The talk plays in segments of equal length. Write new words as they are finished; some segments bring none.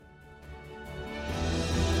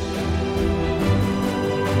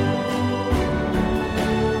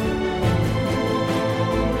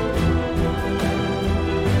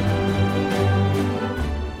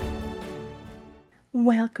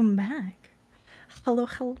welcome back. Hello,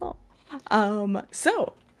 hello.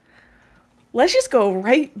 So let's just go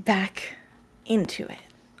right back into it.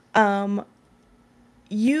 Um,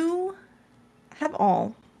 you have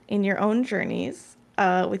all, in your own journeys,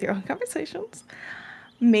 with your own conversations,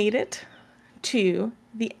 made it to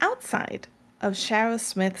the outside of Shara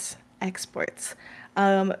Smith's exports.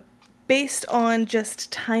 Um, Based on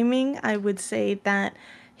just timing, I would say that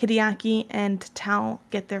Hideaki and Tao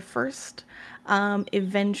get there first.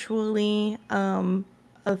 Eventually,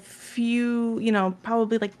 a few,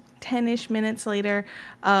 probably like 10-ish minutes later,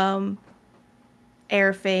 um,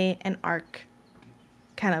 Airfay and Ark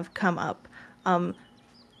kind of come up. Um,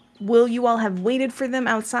 will you all have waited for them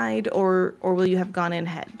outside, or will you have gone in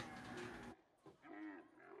ahead?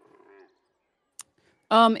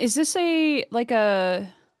 Is this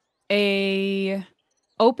a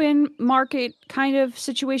open market kind of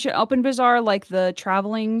situation, open bazaar like the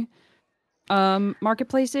traveling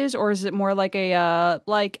marketplaces, or is it more like a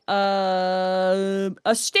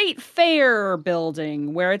state fair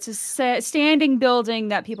building where it's a standing building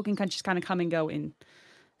that people can just kind of come and go in?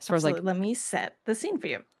 As far as like Absolutely. Let me set the scene for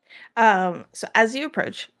you. So as you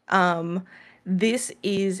approach, this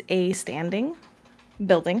is a standing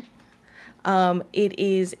building. It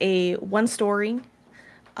is a one-story,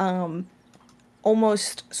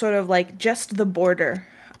 almost sort of like just the border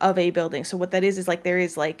of a building. So what that is like there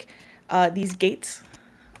is like these gates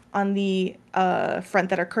on the front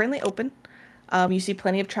that are currently open. You see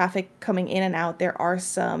plenty of traffic coming in and out. There are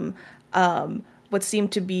some what seem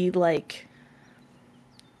to be like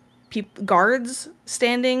guards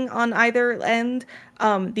standing on either end.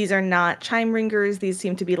 These are not chime ringers. These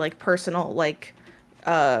seem to be like personal, like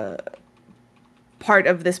part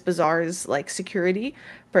of this bazaar's like security,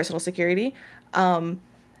 personal security.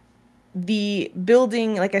 The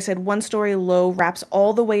building, like I said, one story low, wraps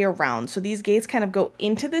all the way around. So these gates kind of go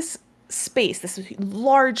into this space, this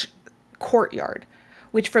large courtyard,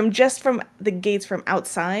 which from the gates from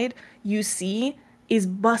outside, you see is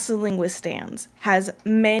bustling with stands, has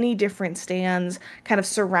many different stands kind of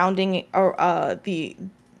surrounding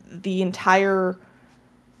the entire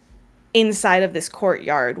inside of this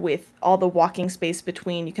courtyard with all the walking space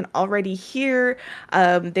between. You can already hear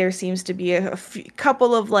there seems to be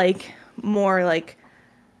couple of like more like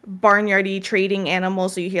barnyardy trading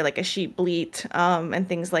animals. So you hear like a sheep bleat and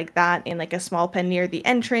things like that in like a small pen near the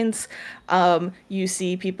entrance. You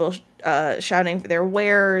see people shouting for their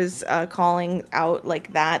wares, calling out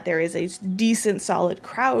like that. There is a decent solid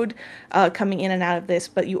crowd coming in and out of this,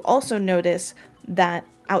 but you also notice that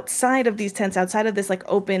outside of these tents, outside of this like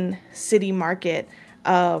open city market,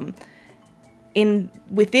 in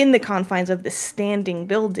within the confines of the standing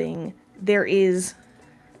building, there is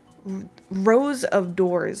rows of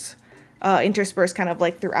doors interspersed kind of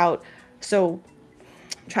like throughout. So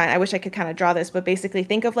I wish I could kind of draw this, but basically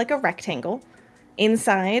think of like a rectangle.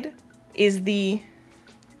 Inside is the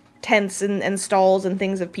tents and stalls and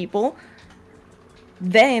things of people.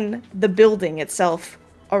 Then the building itself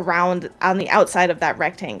around on the outside of that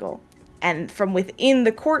rectangle. And from within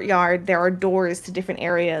the courtyard, there are doors to different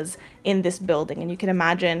areas in this building. And you can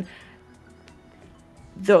imagine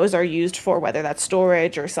those are used for whether that's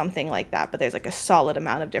storage or something like that. But there's like a solid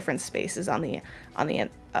amount of different spaces on the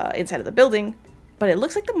inside of the building. But it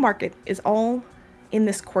looks like the market is all in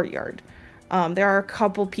this courtyard. There are a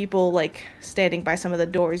couple people like standing by some of the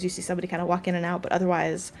doors. You see somebody kind of walk in and out, but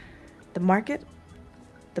otherwise, the market,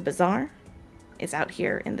 the bazaar, is out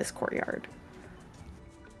here in this courtyard.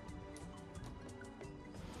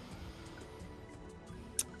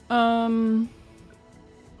 um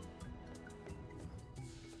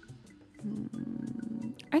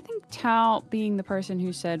I think Tal, being the person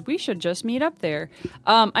who said we should just meet up there,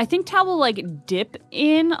 I think Tal will like dip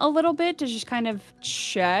in a little bit to just kind of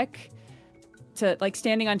check, to like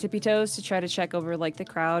standing on tippy toes to try to check over like the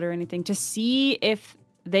crowd or anything to see if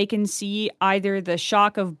they can see either the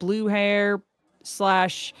shock of blue hair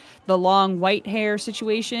slash the long white hair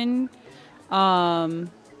situation. Um,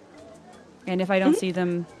 and if I don't Mm-hmm. see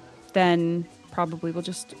them, then probably we'll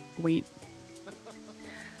just wait.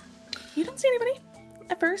 You don't see anybody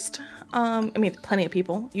at first. I mean, plenty of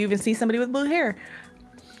people. You even see somebody with blue hair.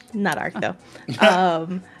 Not Ark though.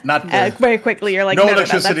 Um, Not the Very quickly, you're like, no no, no, no.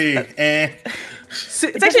 electricity. Eh. It's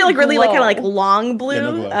It actually doesn't like really like kind of like glow. long Yeah,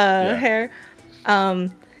 no blue glow. Yeah. hair.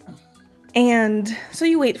 Um, and so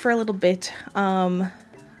you wait for a little bit. Quick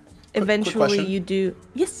Eventually, question. you do.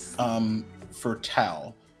 Yes. For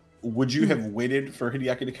Tal, would you have waited for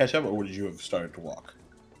Hideaki to catch up, or would you have started to walk?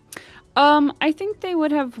 I think they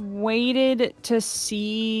would have waited to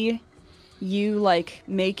see you like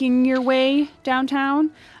making your way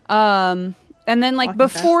downtown. Um, And then, like, Walking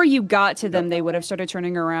fast. before you got to them, they would have started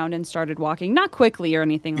turning around and started walking. Not quickly or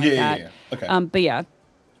anything like that. Yeah. Okay. But yeah,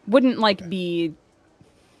 wouldn't, like, be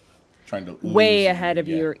Trying to way lose ahead of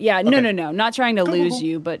yeah. you. Yeah, Okay. no. Not trying to lose Cool.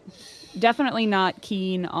 you, but definitely not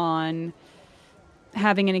keen on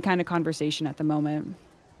having any kind of conversation at the moment.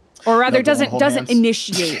 Or rather, No, don't wanna hold doesn't hands?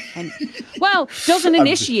 initiate. And, well, doesn't I'm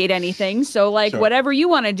just- initiate anything. So, like, Sure. whatever you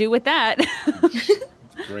want to do with that.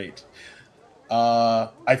 Great.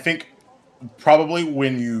 I think probably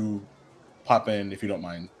when you pop in, if you don't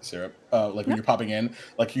mind, Sarah, like when you're popping in,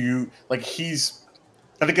 like he's,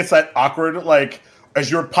 I think it's that awkward, like as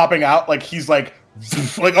you're popping out, like he's like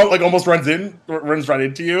almost runs right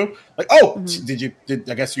into you. Like, oh, did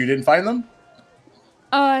I guess you didn't find them?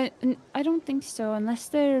 I don't think so, unless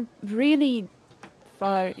they're really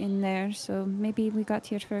far in there. So maybe we got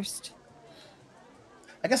here first.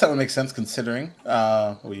 I guess that would make sense considering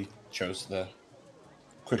we chose the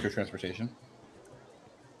quicker transportation.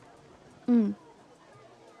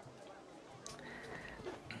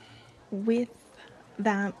 With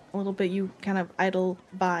that a little bit, you kind of idle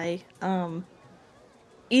by.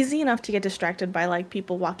 Easy enough to get distracted by like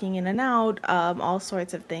people walking in and out, all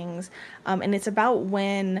sorts of things. And it's about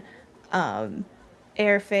when Airfay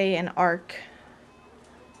and Ark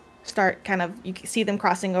start kind of, you see them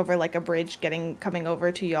crossing over like a bridge, coming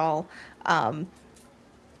over to y'all. I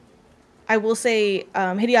will say,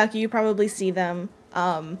 Hideaki, you probably see them.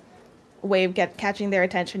 Wave catching their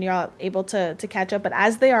attention. You're all able to catch up, but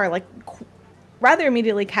as they are like rather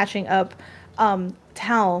immediately catching up,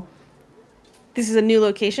 Tal, this is a new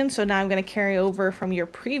location, so now I'm going to carry over from your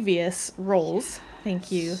previous roles. Thank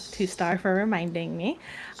you, 2-star, for reminding me.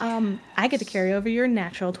 I get to carry over your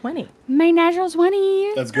natural 20. My natural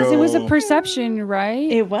 20. Let's Because it was a go. perception, right?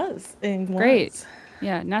 It was. Great.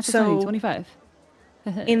 Yeah, natural 20, 25.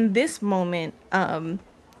 In this moment,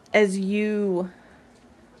 as you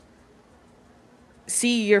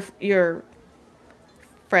see your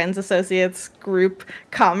friends, associates, group,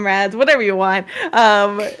 comrades, whatever you want.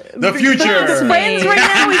 The future. Friends right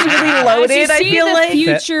now is really loaded. I feel the like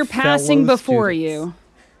future passing fellow before students.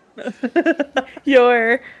 you.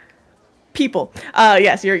 your people.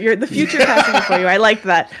 Yes, you're the future passing before you. I like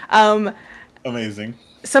that. Amazing.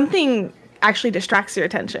 Something actually distracts your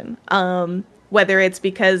attention. Whether it's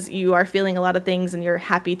because you are feeling a lot of things and you're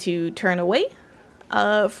happy to turn away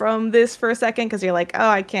from this for a second because you're like, oh,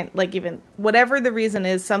 I can't, like, even whatever the reason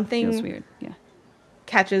is, something Feels weird. Yeah.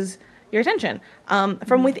 catches your attention.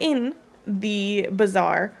 From within the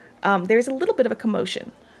bazaar, there's a little bit of a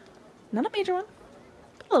commotion. Not a major one,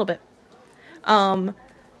 but a little bit.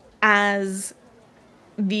 As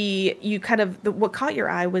what caught your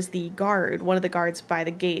eye was the guard, one of the guards by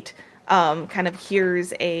the gate, kind of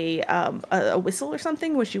hears a whistle or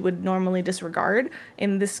something, which you would normally disregard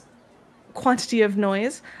in this quantity of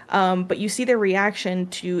noise, but you see their reaction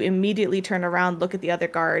to immediately turn around, look at the other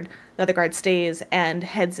guard. The other guard stays and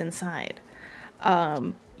heads inside.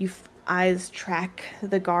 Eyes track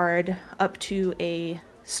the guard up to a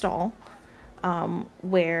stall,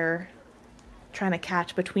 where trying to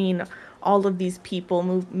catch between all of these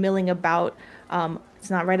people milling about. It's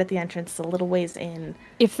not right at the entrance; it's a little ways in.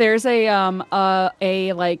 If there's a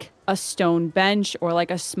stone bench or like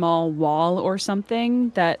a small wall or something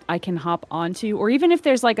that I can hop onto, or even if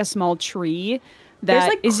there's like a small tree that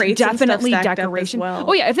like, is crates and stuff definitely stacked up as decoration. well.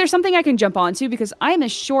 Oh yeah, if there's something I can jump onto, because I am a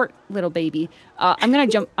short little baby. I'm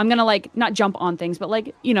gonna like not jump on things, but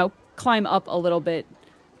like, climb up a little bit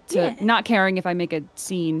to not caring if I make a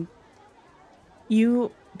scene.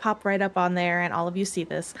 You pop right up on there, and all of you see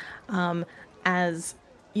this as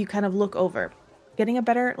you kind of look over. Getting a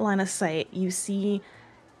better line of sight, you see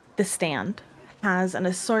the stand has an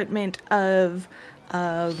assortment of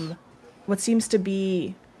what seems to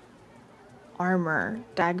be armor,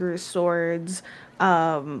 daggers, swords,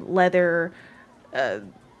 leather.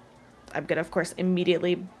 I'm gonna, of course,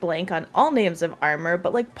 immediately blank on all names of armor,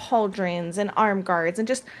 but like pauldrons and arm guards and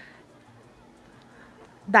just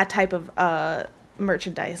that type of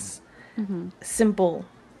merchandise. Simple,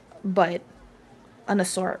 but an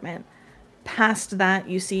assortment. Past that,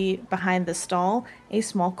 you see behind the stall a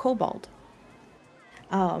small kobold.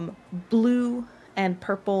 Blue and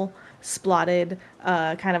purple splotted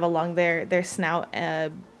kind of along their snout,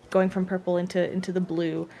 going from purple into the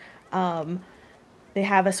blue. They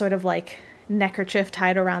have a sort of like neckerchief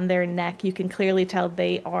tied around their neck. You can clearly tell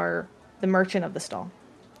they are the merchant of the stall.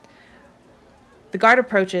 The guard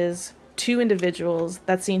approaches. 2 individuals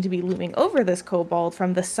that seem to be looming over this kobold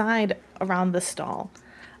from the side around the stall.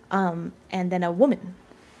 And then a woman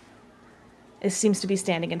seems to be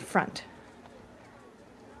standing in front.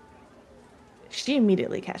 She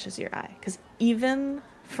immediately catches your eye because even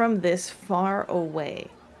from this far away,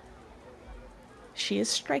 she is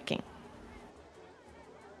striking.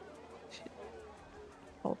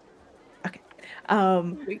 Oh, okay.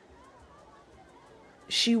 Wait.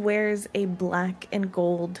 She wears a black and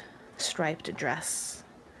gold striped dress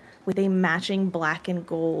with a matching black and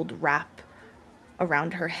gold wrap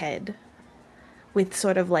around her head with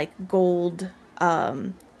sort of like gold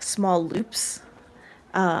small loops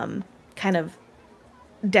kind of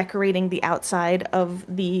decorating the outside of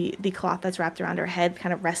the cloth that's wrapped around her head,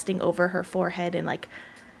 kind of resting over her forehead and like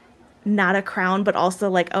not a crown, but also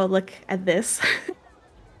like, oh, look at this.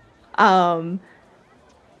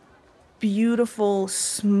 Beautiful,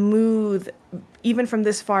 smooth. Even from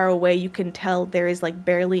this far away, you can tell there is like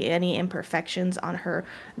barely any imperfections on her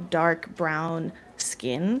dark brown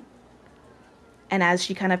skin. And as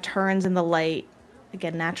she kind of turns in the light,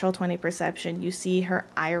 again, natural 20 perception, you see her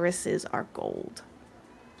irises are gold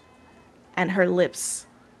and her lips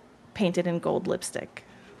painted in gold lipstick.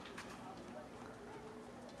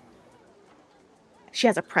 She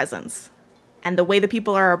has a presence. And the way the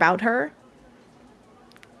people are about her,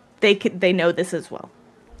 they know this as well.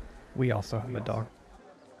 We also have a dog.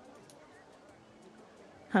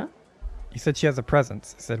 Huh? You said she has a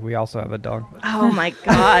presence. I said we also have a dog. Oh my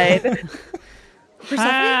god.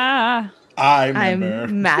 Ah, I remember.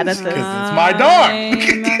 I'm mad at Because this. it's my dog.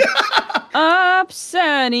 I'm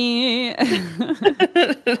upsetting.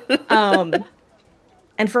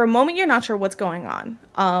 And for a moment, you're not sure what's going on.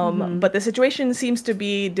 But the situation seems to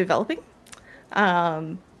be developing.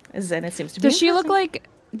 And it seems to be. Does she look interesting. like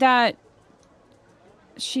that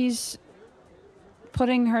she's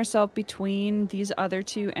putting herself between these other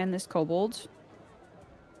two and this kobold?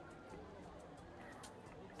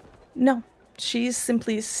 No, she's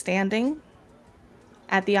simply standing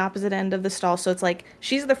at the opposite end of the stall. So it's like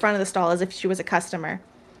she's at the front of the stall as if she was a customer.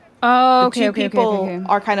 Oh, The okay, two okay, people okay.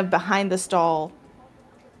 are kind of behind the stall,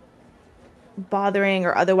 bothering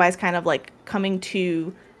or otherwise kind of like coming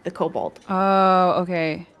to the kobold. Oh,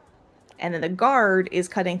 okay. And then the guard is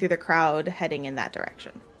cutting through the crowd, heading in that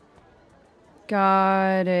direction.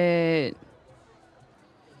 Got it.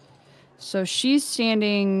 So she's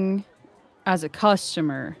standing as a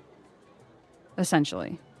customer,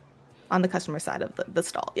 essentially. On the customer side of the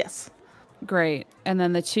stall, yes. Great. And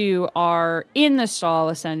then the two are in the stall,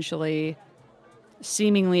 essentially,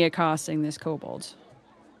 seemingly accosting this kobold.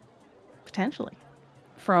 Potentially.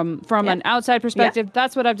 From Yeah. an outside perspective,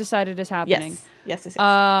 that's what I've decided is happening. Yes.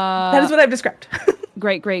 That is what I've described.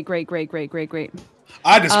 Great.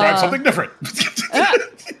 I described something different.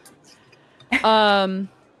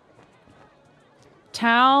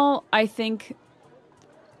 Tal, I think,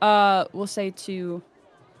 will say to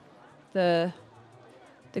the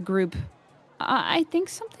group, I think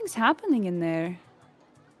something's happening in there.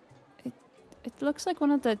 It looks like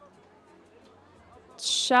one of the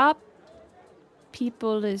shop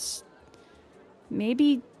people is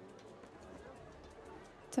maybe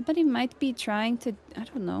somebody might be trying to, I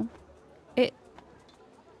don't know.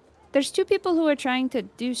 There's two people who are trying to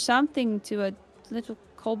do something to a little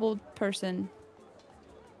kobold person.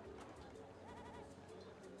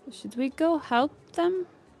 Should we go help them?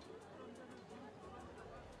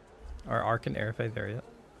 Are Ark and Airfay there yet?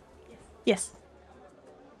 Yes.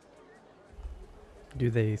 Do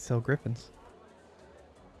they sell griffins?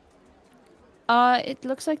 It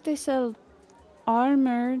looks like they sell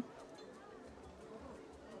armor.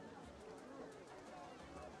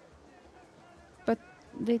 But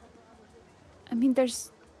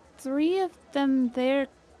there's 3 of them there.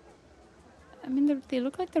 They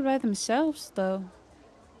look like they're by themselves, though.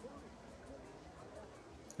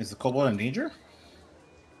 Is the kobold in danger?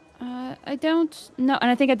 I don't know. And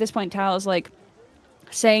I think at this point, Tal is like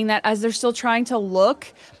saying that as they're still trying to look,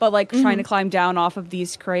 but like trying to climb down off of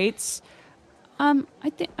these crates. I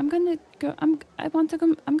think I'm gonna go. I'm going to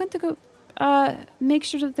go. Make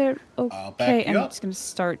sure that they're I'll back okay. you I'm up. just gonna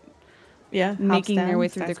start Yeah. making their way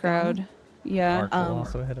through the crowd. Yeah. Ark will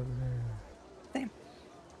also head over there.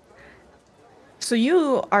 So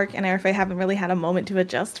you, Ark and Airfay, haven't really had a moment to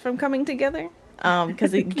adjust from coming together.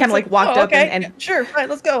 Because you kind of like walked up and sure, right,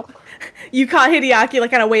 let's go. you caught Hideaki like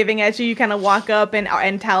kind of waving at you. You kind of walk up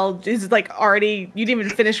and Tal is like already, you didn't even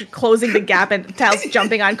finish closing the gap and Tal's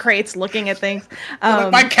jumping on crates looking at things.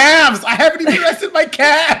 My calves! I haven't even rested my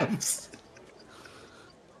calves!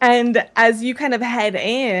 And as you kind of head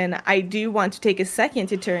in, I do want to take a second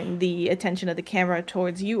to turn the attention of the camera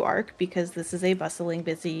towards you, Ark, because this is a bustling,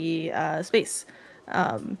 busy space.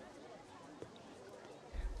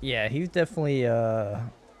 Yeah, he's definitely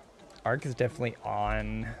Ark is definitely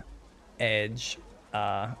on edge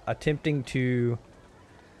attempting to.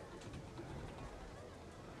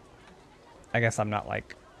 I guess I'm not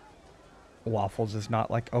like. Waffles is not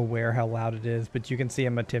like aware how loud it is, but you can see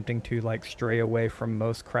him attempting to like stray away from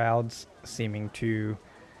most crowds, seeming to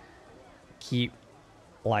keep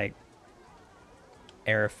like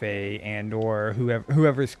Arafe and or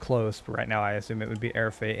whoever's close. But right now, I assume it would be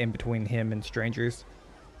Arafe in between him and strangers,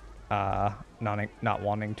 not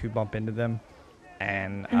wanting to bump into them,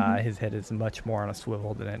 and his head is much more on a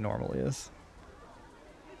swivel than it normally is.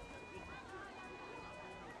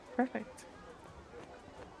 Perfect.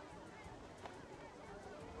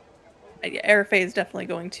 Yeah, Arafe is definitely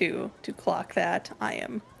going to clock that. I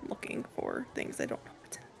am looking for things I don't know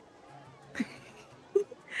what's in.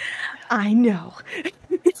 I know.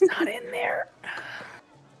 It's not in there.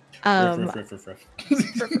 Riff.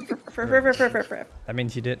 That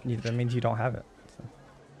means you didn't. That means you don't have it. So.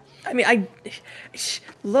 I mean,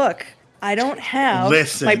 look. I don't have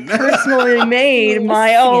Listen. my personally made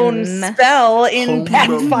my own spell in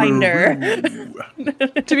Pathfinder.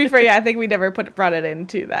 To be fair, yeah, I think we never brought it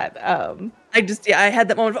into that. I had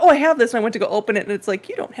that moment of, I have this, and I went to go open it, and it's like,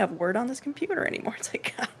 you don't have Word on this computer anymore. It's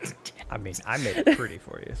like, God damn. I mean, I made it pretty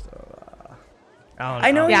for you, so.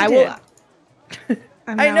 I know yeah, you I did. will.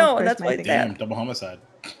 I know, and that's why. Damn, double homicide.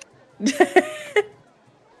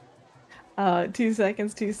 2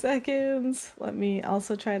 seconds, 2 seconds. Let me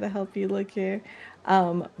also try to help you look here.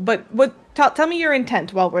 But tell me your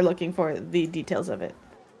intent while we're looking for the details of it.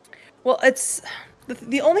 Well, it's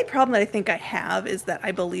the only problem that I think I have is that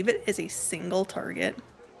I believe it is a single target.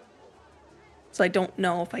 So I don't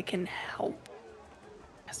know if I can help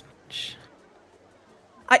as much.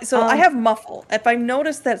 I have muffle. If I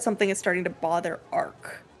notice that something is starting to bother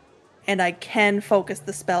Arc, and I can focus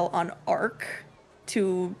the spell on Arc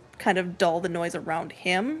to kind of dull the noise around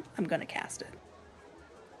him, I'm gonna cast it.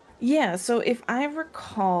 Yeah, so if I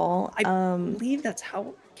recall, I believe that's how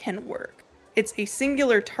it can work. It's a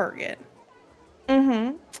singular target.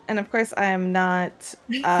 Mm-hmm. And of course, I am not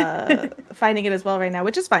finding it as well right now,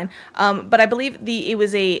 which is fine. But I believe it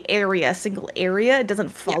was a single area. It doesn't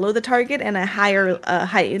follow the target, and a higher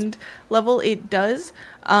heightened level it does.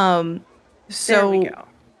 There we go.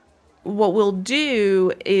 What we'll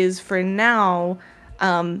do is for now,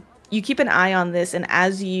 you keep an eye on this, and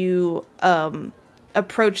as you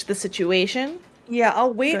approach the situation. Yeah,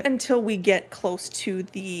 I'll wait until we get close to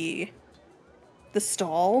the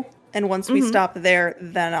stall, and once we stop there,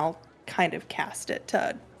 then I'll kind of cast it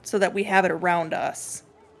so that we have it around us,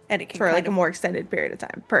 and it can for like a more extended period of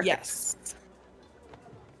time. Perfect. Yes.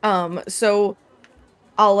 So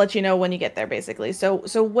I'll let you know when you get there, basically. So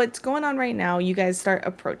what's going on right now? You guys start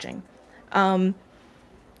approaching. Tal,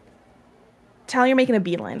 you're making a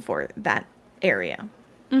beeline for that area.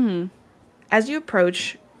 Mm-hmm. As you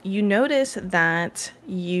approach, you notice that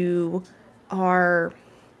you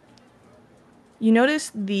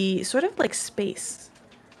notice the sort of like space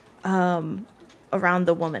around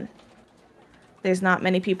the woman. There's not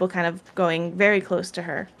many people kind of going very close to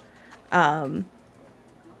her.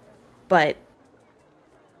 But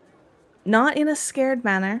not in a scared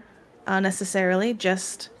manner, necessarily,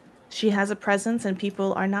 just she has a presence and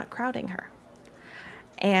people are not crowding her.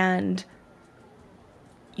 And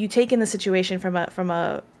you take in the situation from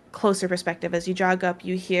a closer perspective. As you jog up,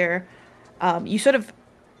 you hear, you sort of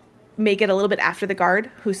make it a little bit after the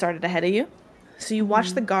guard who started ahead of you. So you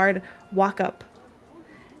watch the guard walk up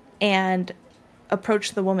and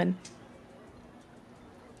approach the woman,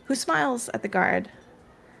 who smiles at the guard.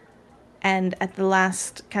 And at the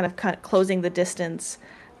last kind of closing the distance,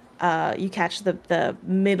 you catch the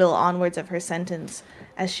middle onwards of her sentence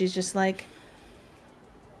as she's just like,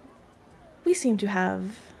 we seem to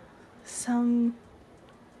have some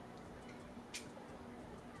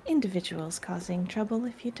individuals causing trouble,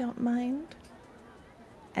 if you don't mind.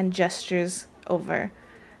 And gestures over,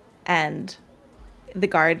 and the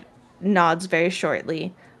guard nods very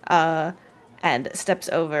shortly, and steps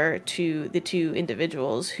over to the two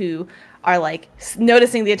individuals who are like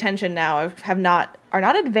noticing the attention now, are not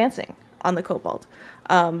advancing on the kobold.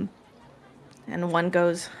 And one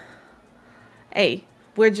goes, "Hey,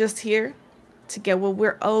 we're just here to get what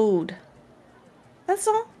we're owed. That's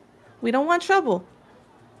all. We don't want trouble.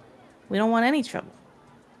 We don't want any trouble."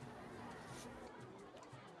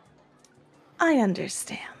 I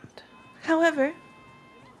understand. However,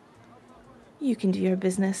 you can do your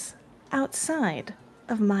business outside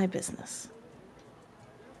of my business.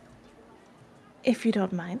 If you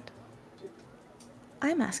don't mind,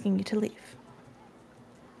 I'm asking you to leave.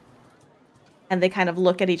 And they kind of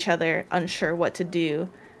look at each other, unsure what to do.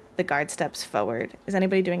 The guard steps forward. Is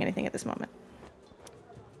anybody doing anything at this moment?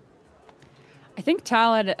 I I think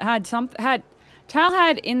Tal had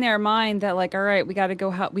in their mind that like, all right, we got to go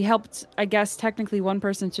help. We helped, I guess, technically one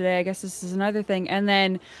person today. I guess this is another thing. And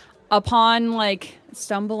then upon like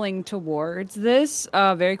stumbling towards this,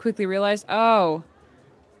 very quickly realized, oh,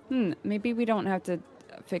 maybe we don't have to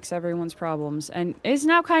fix everyone's problems, and is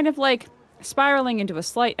now kind of like spiraling into a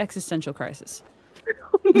slight existential crisis.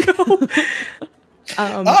 No.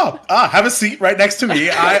 Have a seat right next to me.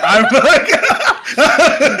 I'm like,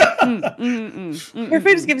 Your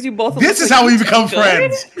face gives you both. This is how we become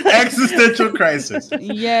friends. Existential crisis.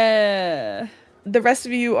 Yeah. The rest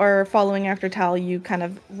of you are following after Tal. You kind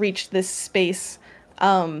of reach this space.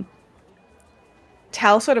 Tal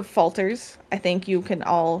sort of falters. I think you can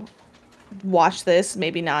all watch this.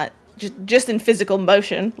 Maybe not just in physical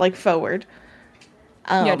motion, like forward.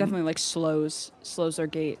 Yeah, definitely like slows their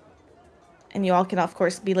gait. And you all can, of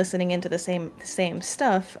course, be listening into the same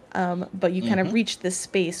stuff. But you kind of reach this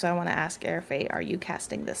space. So I want to ask Airfay, are you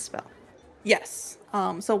casting this spell? Yes.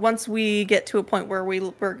 So once we get to a point where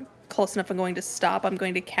we're close enough, I'm going to stop. I'm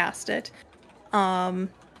going to cast it. All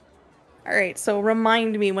right. So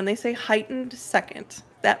remind me, when they say heightened second,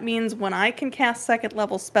 that means when I can cast second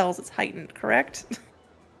level spells, it's heightened, correct?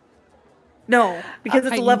 No, because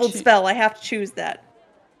it's a leveled spell. I have to choose that.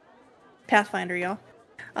 Pathfinder, y'all.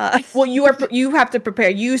 Well, you have to prepare.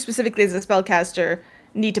 You specifically, as a spellcaster,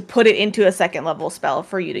 need to put it into a second level spell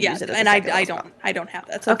for you to use it. As and a I don't have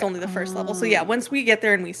that. So it's only the first level. So yeah, once we get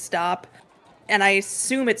there and we stop, and I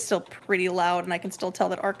assume it's still pretty loud, and I can still tell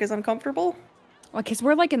that Ark is uncomfortable. Well, because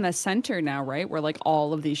we're like in the center now, right? Where like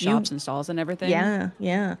all of these shops and stalls and everything. Yeah.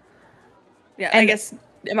 Yeah, And I guess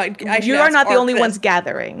you are not the only ones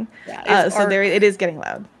gathering. Yeah, so there it is getting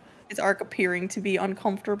loud. Is Ark appearing to be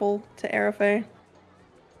uncomfortable to Airfay?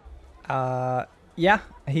 Yeah,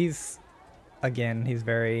 he's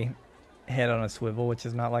very head on a swivel, which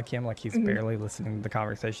is not like him. Like he's barely listening to the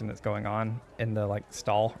conversation that's going on in the like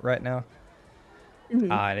stall right now.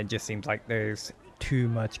 And it just seems like there's too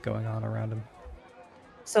much going on around him.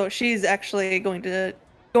 So she's actually going to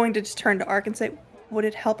just turn to Ark and say, "Would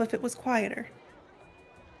it help if it was quieter?"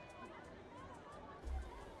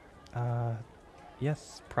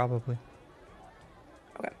 Yes, probably.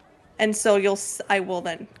 Okay. And so I will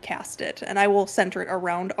then cast it, and I will center it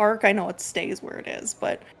around Ark. I know it stays where it is,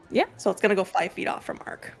 but Yeah. So it's gonna go 5 feet off from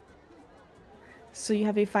Ark. So you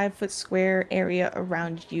have a 5-foot square area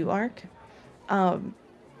around you, Ark.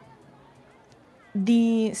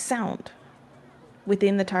 The sound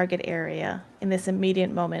within the target area in this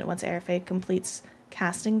immediate moment, once Airfay completes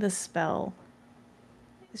casting the spell,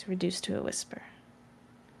 is reduced to a whisper.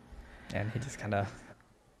 And he just kind of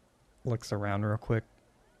looks around real quick.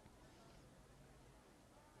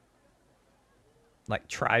 Like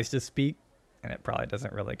tries to speak, and it probably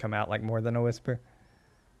doesn't really come out like more than a whisper.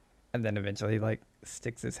 And then eventually like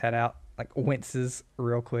sticks his head out, like winces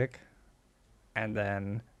real quick, and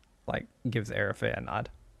then like gives Airfay a nod.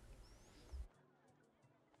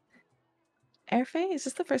 Airfay, is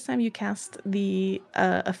this the first time you cast the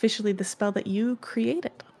officially the spell that you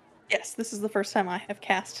created? Yes, this is the first time I have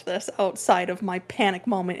cast this outside of my panic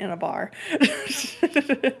moment in a bar.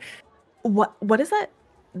 What is that?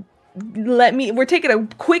 We're taking a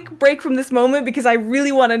quick break from this moment because I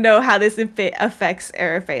really want to know how this affects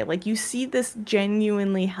Airfay. Like, you see this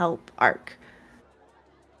genuinely help Ark.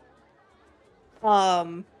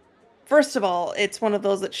 First of all, it's one of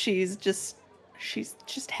those that she's just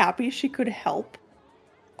happy she could help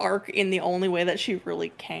Ark in the only way that she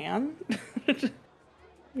really can.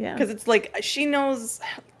 Yeah. Because it's like, she knows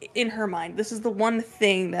in her mind, this is the one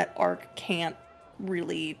thing that Ark can't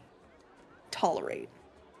really tolerate.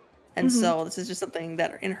 And so this is just something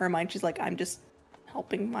that in her mind, she's like, I'm just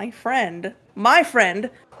helping my friend, not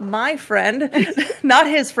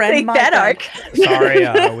his friend, Take my that, friend. Ark. Sorry,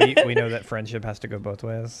 we know that friendship has to go both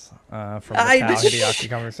ways. From the Tal Hideaki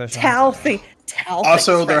conversation. Tal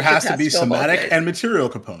Also, thinks there has friendship to be go both somatic ways. and material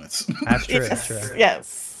components. That's true. That's true.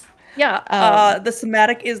 Yes. Yeah, the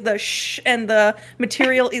somatic is the and the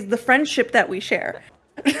material is the friendship that we share.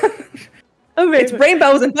 It's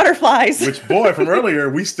rainbows and butterflies. Which, boy, from earlier,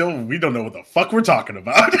 we don't know what the fuck we're talking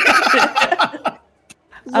about.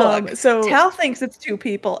 Look, so Tal thinks it's two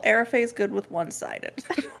people. Airfay's good with one-sided.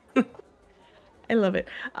 I love it.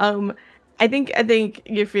 I think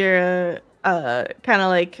Yafira kind of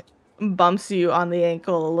like bumps you on the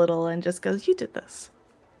ankle a little and just goes, "You did this."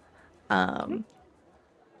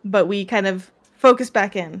 But we kind of focus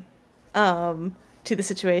back in to the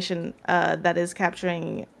situation that is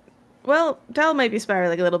capturing. Well, Tal might be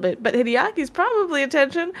spiraling a little bit, but Hideaki's probably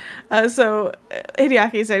attention. So,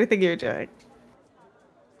 Hideaki, is there anything you're doing?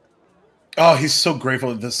 Oh, he's so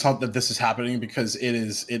grateful that this is happening because it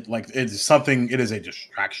is a distraction.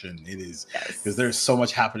 It is because Yes. there's so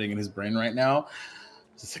much happening in his brain right now.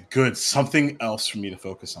 It's a good something else for me to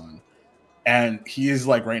focus on. And he is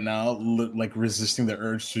like right now like resisting the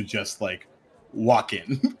urge to just like walk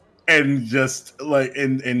in and just like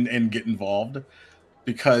and get involved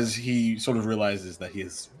because he sort of realizes that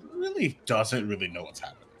really doesn't really know what's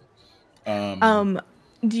happening. Um, Um,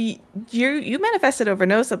 do you manifested over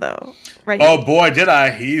Nosa though, right? oh boy, did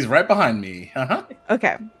I! He's right behind me. Uh-huh.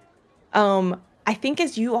 Okay. I think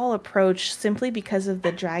as you all approach, simply because of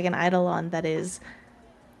the dragon eidolon that is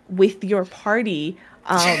with your party,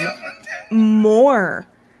 more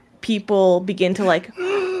people begin to like,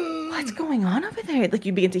 what's going on over there? Like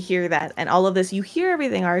you begin to hear that, and all of this. You hear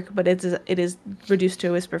everything, Ark, but it is reduced to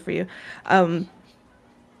a whisper for you.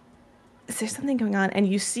 Is there something going on? And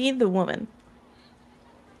you see the woman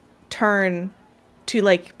turn to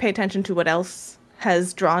like pay attention to what else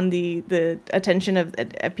has drawn the attention of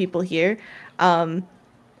people here. Her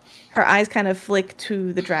eyes kind of flick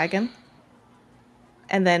to the dragon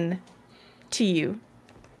and then to you.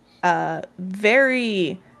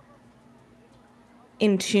 Very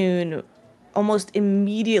in tune, almost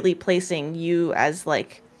immediately placing you as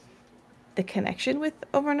like the connection with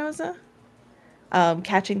Overnosa.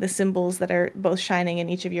 Catching the symbols that are both shining in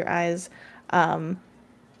each of your eyes.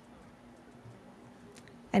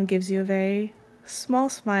 And gives you a very small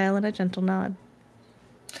smile and a gentle nod.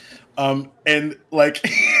 And like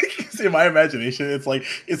in my imagination, it's like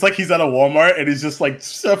he's at a Walmart and he's just like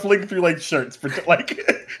shuffling through like shirts for like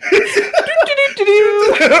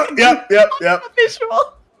yep. Visual.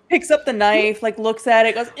 Picks up the knife, like looks at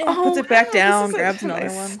it, goes, puts it back down, grabs another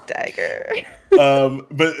one. Stagger.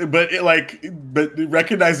 But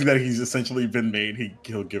recognizing that he's essentially been made,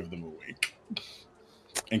 he'll give them a wink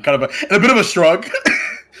and kind of a bit of a shrug.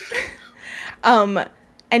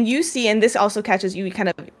 And you see, and this also catches you. Kind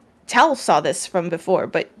of Tal saw this from before,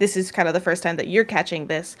 but this is kind of the first time that you're catching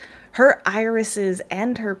this. Her irises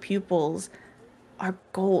and her pupils are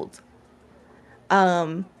gold.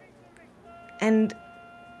 And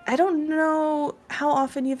I don't know how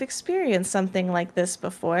often you've experienced something like this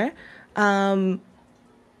before.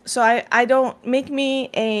 So I don't make me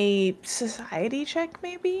a society check,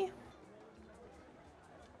 maybe.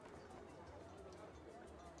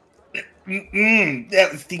 That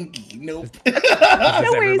was stinky. Nope. Is this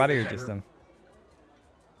worries. everybody or just them?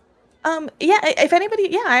 Yeah. If anybody,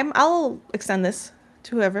 yeah, I'll extend this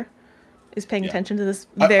to whoever is paying attention to this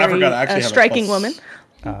I very forgot I actually have a striking plus- woman.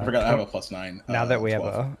 I forgot I have a +9. Now that we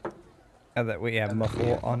 12. now that we have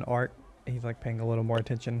Muffle on Art, he's like paying a little more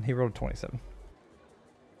attention. He rolled 27.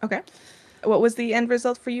 Okay. What was the end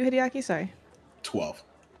result for you, Hideaki? Sorry. 12.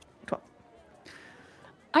 12.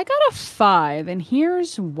 I got a 5, and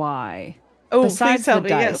here's why. Oh, Besides please tell the me.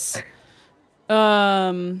 dice.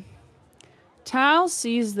 Yes. Tal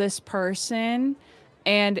sees this person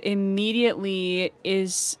and immediately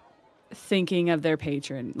is thinking of their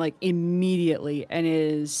patron, like immediately, and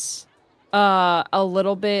is a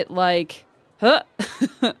little bit like, huh?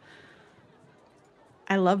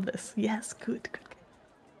 I love this. Yes, good.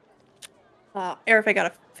 Erica got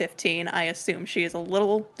a 15. I assume she is a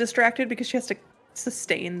little distracted because she has to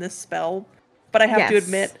sustain this spell. But I have to Yes.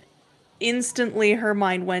 admit, instantly her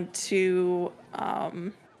mind went to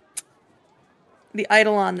the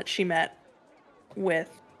Eidolon that she met with.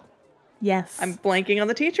 Yes. I'm blanking on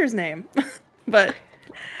the teacher's name. But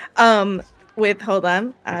hold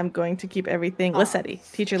on. I'm going to keep everything. Lissetti.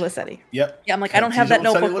 Teacher Lissetti. Yep. yeah, I'm like, I don't have that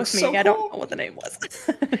Teacher said it notebook looks with me. so I don't cool. know what the name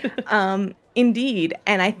was. Indeed.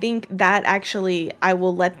 And I think that actually, I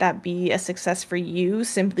will let that be a success for you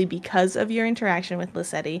simply because of your interaction with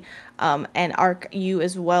Lissetti. And Ark, you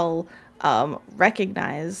as well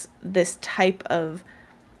recognize this type of.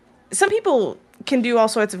 Some people can do all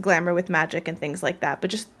sorts of glamour with magic and things like that, but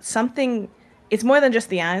just something. It's more than just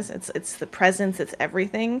the eyes. It's the presence. It's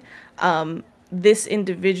everything. This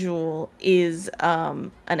individual is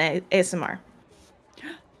an ASMR.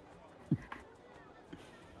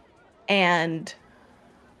 And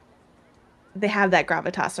they have that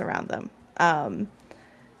gravitas around them.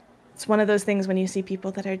 It's one of those things when you see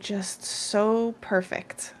people that are just so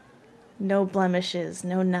perfect. No blemishes,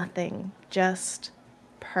 no nothing. Just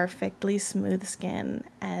perfectly smooth skin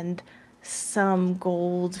and some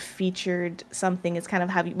gold featured something. It's kind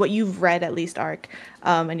of what you've read, at least, Ark.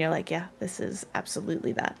 And you're like, yeah, this is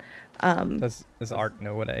absolutely that. Does Art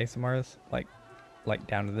know what an ASMR is? Like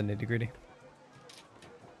down to the nitty gritty?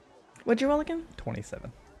 What'd you roll again?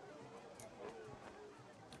 27.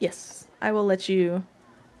 Yes, I will let you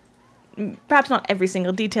perhaps not every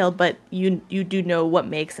single detail, but you do know what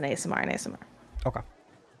makes an ASMR an ASMR. Okay.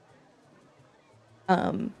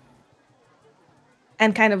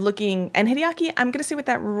 And kind of looking, and Hideaki, I'm gonna say with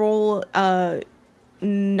that role,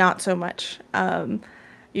 not so much.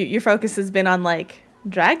 Your focus has been on like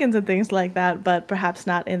dragons and things like that, but perhaps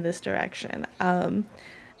not in this direction.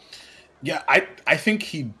 Yeah, I think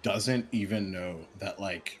he doesn't even know that,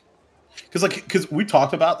 like, because we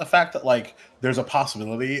talked about the fact that like there's a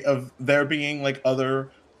possibility of there being like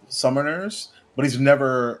other summoners, but he's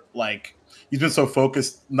never like he's been so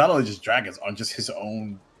focused not only just dragons on just his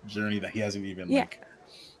own journey that he hasn't even Yeah. like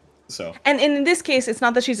so And in this case, it's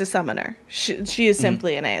not that she's a summoner. She is Mhm.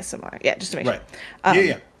 simply an ASMR. Yeah, just to make right. sure. Yeah,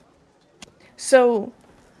 yeah. So,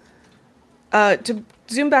 to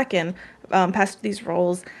zoom back in, past these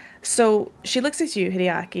roles, so she looks at you,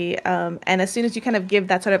 Hideaki, and as soon as you kind of give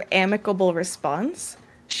that sort of amicable response,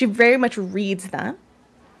 she very much reads that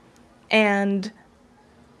and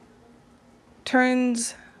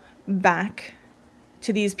turns back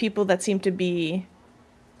to these people that seem to be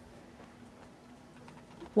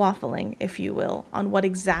waffling, if you will, on what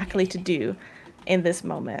exactly to do in this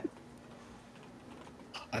moment.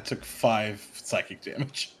 I took 5 psychic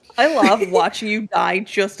damage. I love watching you die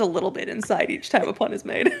just a little bit inside each time a pun is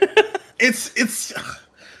made. It's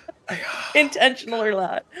Intentional or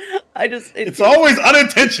not. it's always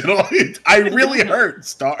unintentional. I really hurt,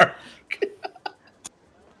 Star.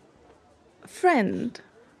 Friend,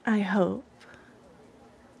 I hope.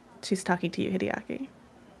 She's talking to you, Hideaki.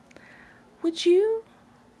 Would you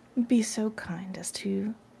be so kind as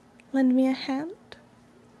to lend me a hand?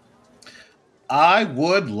 I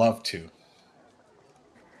would love to.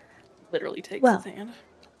 Literally takes Well. his hand.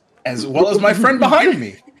 As well as my friend behind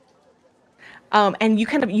me. And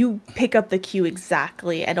you pick up the cue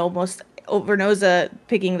exactly, and almost Vernoza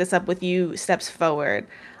picking this up with you steps forward.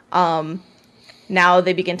 Now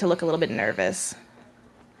they begin to look a little bit nervous.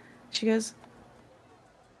 She goes,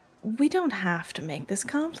 "We don't have to make this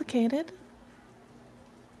complicated.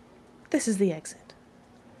 This is the exit."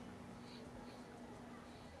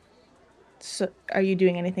 So, are you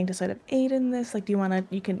doing anything to sort of aid in this? Like, do you want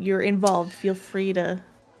to? You're involved. Feel free to.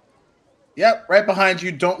 Yep, right behind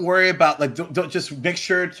you. Don't worry about like. Don't just make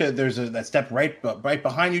sure to. There's that step right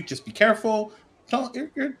behind you. Just be careful. Don't. You're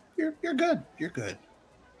good. You're good.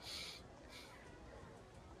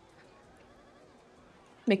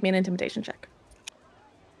 Make me an intimidation check.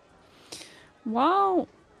 While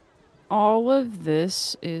all of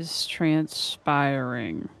this is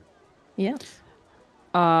transpiring, Yes.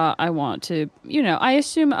 I want to, I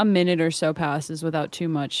assume a minute or so passes without too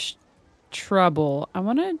much trouble. I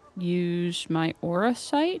want to use my aura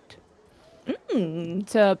sight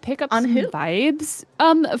to pick up On some who? vibes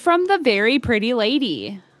from the very pretty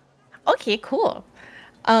lady. Okay, cool.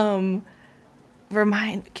 Can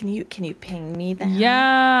you ping me that?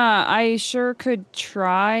 Yeah, I sure could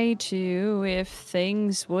try to if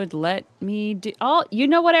things would let me do. Oh, you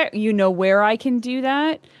know what? You know where I can do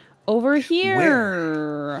that? Over here.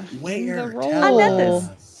 Where? In the Tell Anethys.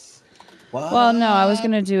 us. What? Well, no, I was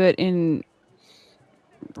gonna do it in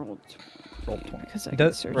Roll 20. because I can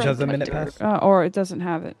Does search a it. minute pass? Or it doesn't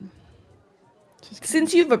have it.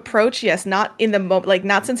 Since you've approached, yes, not in the moment, like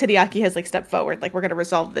not since Hideaki has like stepped forward, like we're gonna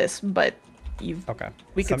resolve this, but you've. Okay.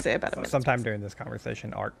 We could say about it. Sometime during this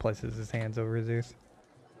conversation, Ark places his hands over Zeus.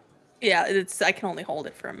 Yeah, I can only hold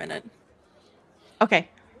it for a minute. Okay.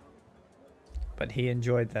 But he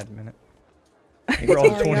enjoyed that minute. He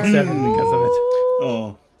rolled 27 because of it.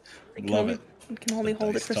 Oh, I can love only, it. I can only The hold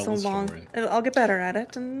it dice for tell so the long. story. I'll get better at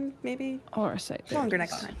it, and maybe Or sight. there longer it is.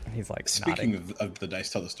 next time. And he's like Speaking nodding. of the dice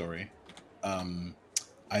tell the story,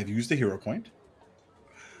 I've used a hero point.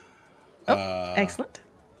 Oh, excellent.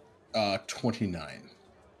 29.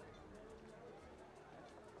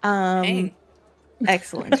 Dang.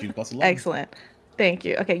 Excellent. 19 plus 11. Excellent. Thank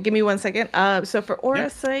you. Okay, give me 1 second. So for aura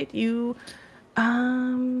sight, you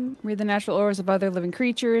Read the natural auras of other living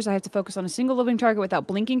creatures. I have to focus on a single living target without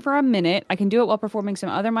blinking for a minute. I can do it while performing some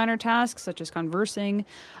other minor tasks, such as conversing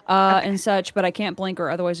and such, but I can't blink or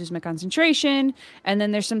otherwise lose my concentration. And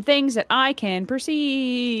then there's some things that I can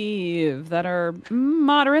perceive that are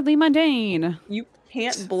moderately mundane. You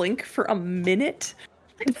can't blink for a minute?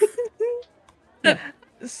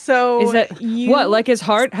 so Is that what? Like his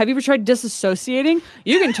heart? Have you ever tried disassociating?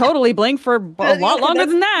 You can totally blink for a lot longer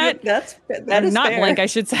than that. That is not fair. blink, I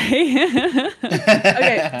should say.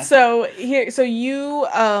 Okay, so you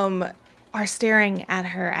are staring at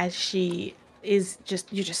her as she is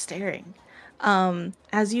you're just staring.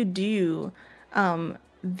 As you do,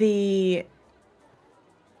 their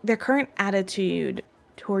current attitude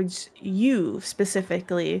towards you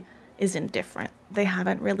specifically is indifferent. They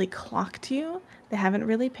haven't really clocked you. They haven't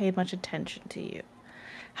really paid much attention to you.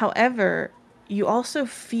 However, you also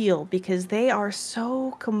feel, because they are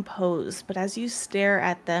so composed, but as you stare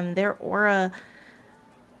at them, their aura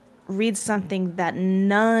reads something that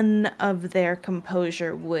none of their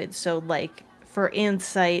composure would. So, like, for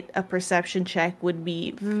insight, a perception check would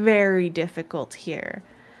be very difficult here.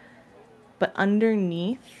 But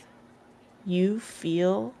underneath, you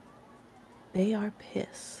feel they are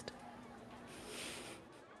pissed.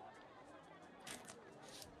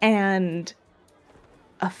 And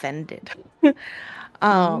offended.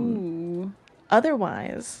 Ooh.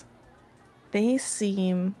 Otherwise, they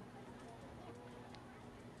seem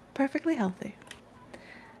perfectly healthy.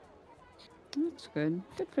 That's good.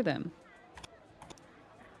 Good for them.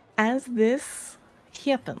 As this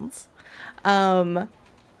happens,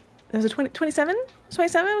 there's a 27?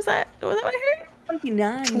 27? Was that what I heard?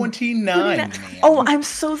 29. 29, man. Oh, I'm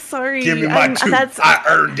so sorry. Give me my two. I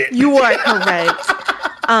earned it. You are correct.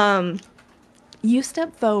 You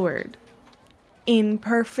step forward in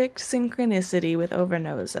perfect synchronicity with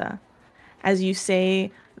Overnosa. As you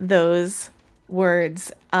say those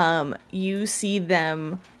words, you see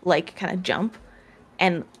them like kind of jump,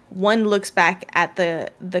 and one looks back at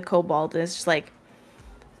the kobold and is just like,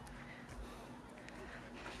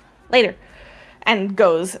 later, and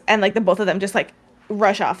goes, and like the both of them just like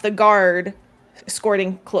rush off, the guard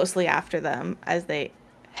escorting closely after them as they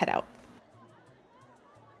head out.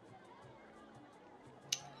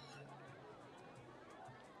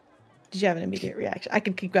 Did you have an immediate reaction? I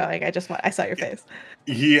could keep going. I saw your face.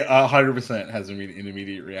 He 100% has an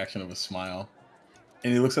immediate reaction of a smile,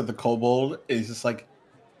 and he looks at the kobold. And he's just like,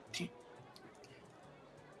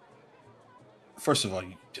 first of all,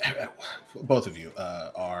 both of you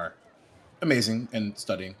are amazing and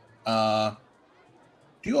studying. Do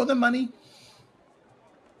you owe them money?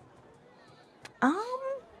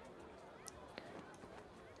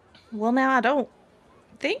 Well, now I don't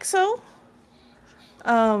think so.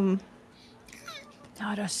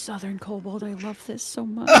 Not a southern kobold. I love this so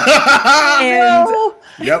much. And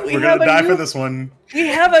Yep, we're gonna die for this one. We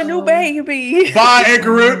have a new baby. Bye,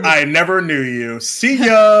 Icarus. I never knew you. See ya.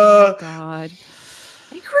 Oh, God.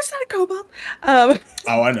 Icarus not a kobold. Oh,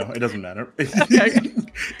 I know. It doesn't matter.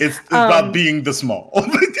 It's about being the small.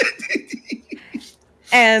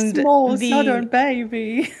 And Small southern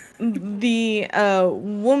baby. the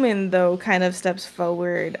woman, though, kind of steps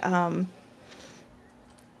forward.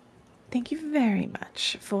 Thank you very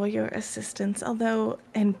much for your assistance, although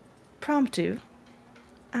impromptu.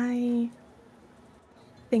 I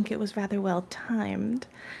think it was rather well timed.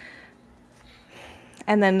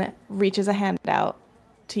 And then reaches a hand out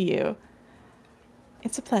to you.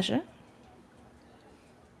 It's a pleasure.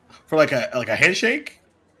 For like a handshake?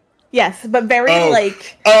 Yes, but very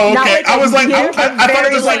like. Oh, not okay. I was like, here, I but thought it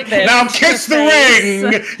very was like, this. now kiss the Face.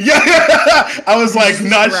 ring. Yeah, I was like, Just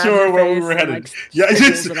not grab sure your where we face were and, headed. like, Yeah,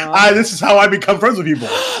 pulls it off. this is how I become friends with people.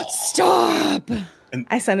 Stop!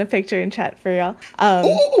 I sent a picture in chat for y'all.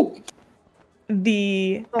 Ooh. I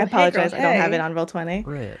hey, apologize. girl, I don't have hey. it on Roll20.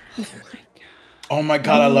 Rip. Oh my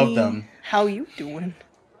god, I love them. How you doing?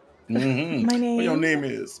 Mm-hmm. My What your name- name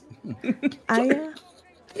is? Aya.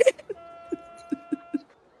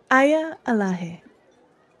 Aya Alahe.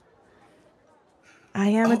 I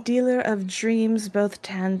am a dealer of dreams, both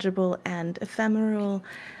tangible and ephemeral.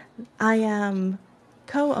 I am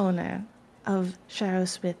co-owner of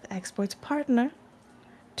Sharrowsmith Exports, partner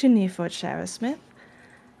to Nearfort Sharrowsmith.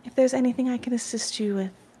 If there's anything I can assist you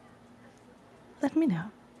with, let me know.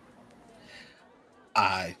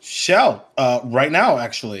 I shall. Right now,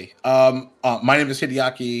 actually. My name is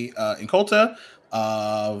Hideaki Inkolta,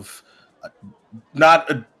 of not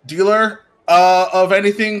a dealer of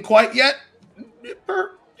anything quite yet,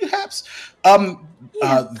 perhaps. You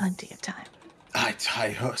have plenty of time. I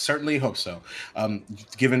certainly hope so.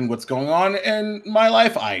 Given what's going on in my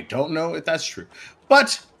life, I don't know if that's true.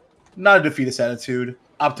 But not a defeatist attitude,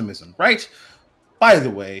 optimism, right? By the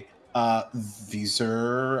way, these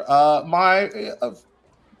are my...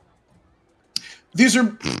 these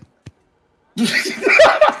are...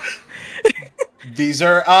 these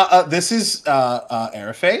are... this is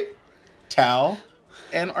Arafe, Tal,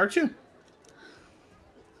 and R2.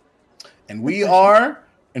 And we are...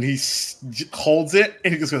 And he holds it,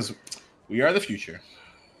 and he just goes, "We are the future."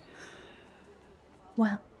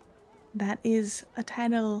 Well, that is a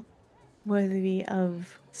title worthy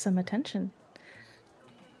of some attention.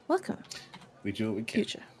 Welcome, We do what we can.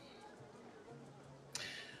 future.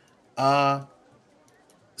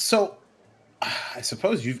 So, I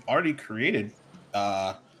suppose you've already created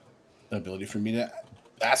an ability for me to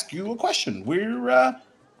ask you a question.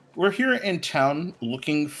 we're here in town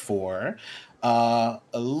looking for a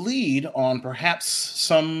lead on perhaps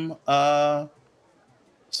some. Oh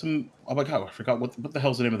my god, I forgot what the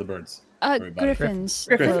hell's the name of the birds. Everybody, Griffins.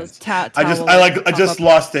 Griffins. I just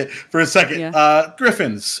lost it for a second. Yeah.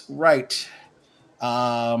 Griffins, right?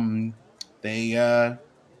 Um, they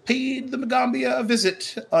paid the Magambia a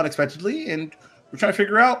visit unexpectedly, and we're trying to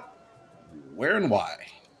figure out where and why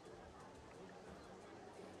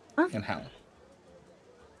Huh? and how.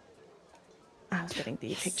 I was getting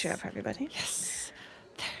the picture of everybody. Yes.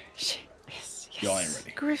 There she is. Yes. Y'all ain't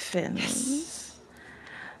ready. Griffins.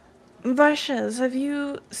 Varshes, have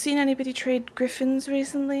you seen anybody trade griffins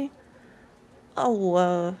recently?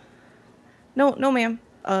 Oh, no, ma'am.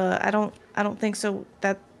 I don't think so.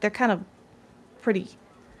 That they're kind of pretty,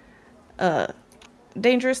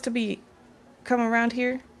 dangerous to be come around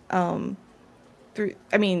here.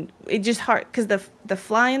 I mean, it just hard because the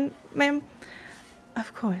flying, ma'am.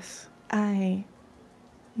 Of course, I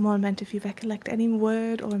more meant if you recollect any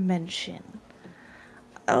word or mention.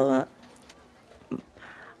 Uh,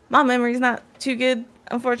 my memory's not too good,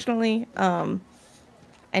 unfortunately. And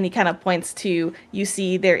he kind of points to, you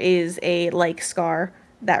see there is a like scar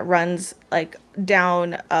that runs like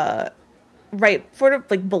down right sort of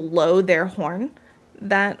like below their horn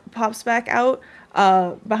that pops back out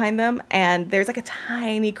behind them, and there's like a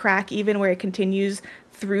tiny crack even where it continues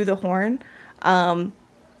through the horn.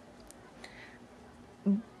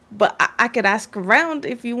 But I could ask around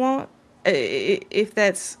if you want, if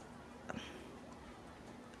that's.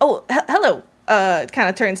 Oh, hello. Kind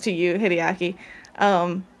of turns to you, Hideaki.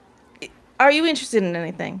 Are you interested in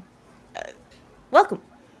anything? Welcome.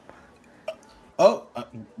 Oh,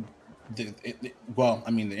 well,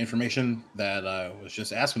 I mean, the information that I was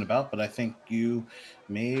just asking about, but I think you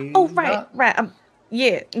may Oh, right, not. right.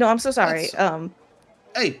 Yeah. No, I'm so sorry. That's-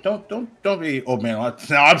 Hey, don't be old man.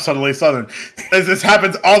 Now I'm suddenly southern. This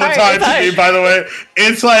happens all the All time right, to me. By the way,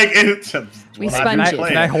 it's like it's. We well, sponge it.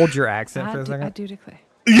 Can I hold your accent for a I second? do declare.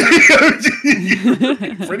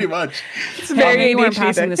 Pretty much. It's I very know you weren't ADHD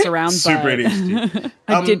passing thing. this around, Super but ADHD.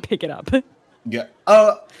 I did pick it up. Yeah.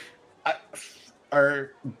 I,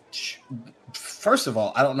 are first of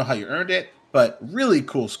all, I don't know how you earned it, but really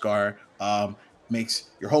cool scar. Makes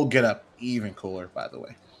your whole getup even cooler. By the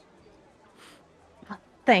way.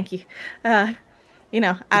 Thank you. You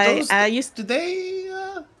know, I used to. Did they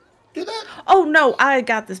do that? Oh no, I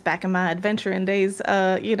got this back in my adventuring days.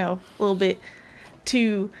 You know, a little bit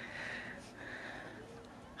too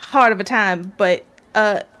hard of a time, but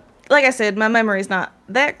like I said, my memory's not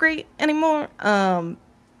that great anymore.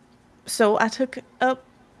 So I took up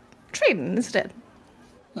trading instead.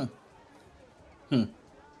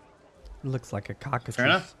 Looks like a Fair cockatrice.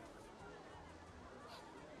 enough.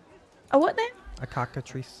 Oh, what now? A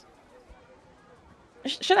cockatrice.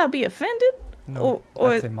 Should I be offended? No,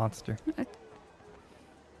 Or that's a monster.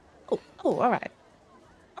 oh, all right.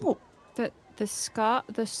 Oh, The scar.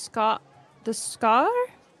 The Is scar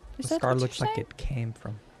that what looks you're like saying? it came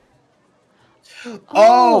from.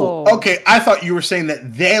 Oh, okay. I thought you were saying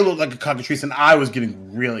that they look like a cockatrice, and I was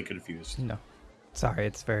getting really confused. No. Sorry,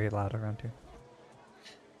 it's very loud around here.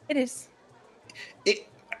 it is.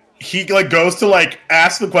 He like goes to like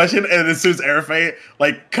ask the question, and as soon as Arafe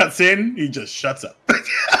like cuts in, he just shuts up.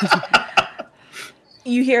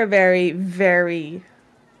 You hear a very, very,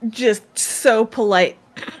 just so polite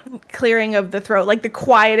clearing of the throat, like the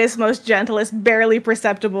quietest, most gentlest, barely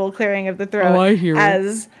perceptible clearing of the throat. I hear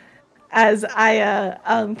it. As I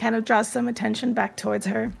kind of draw some attention back towards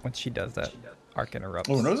her. When she does that, Ark interrupts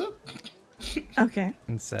Oh, knows it? Okay.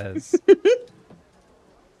 and says,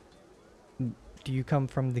 "Do you come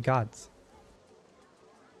from the gods?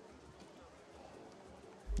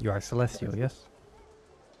 You are celestial, yes?"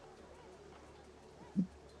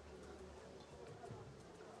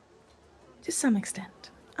 To some extent.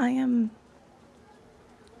 I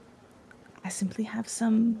simply have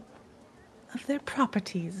some of their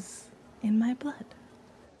properties in my blood.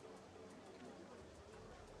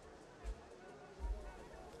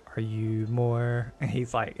 Are you more?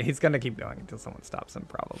 He's like, he's gonna keep going until someone stops him,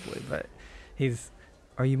 probably. But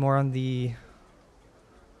are you more on the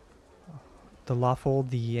lawful,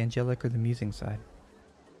 the angelic, or the musing side?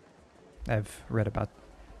 I've read about.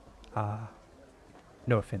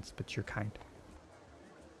 No offense, but you're kind.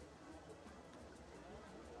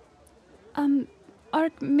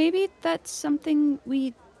 Ark, maybe that's something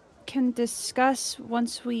we can discuss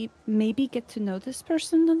once we maybe get to know this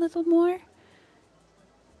person a little more.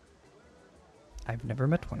 I've never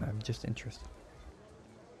met one. I'm just interested.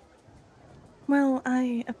 Well,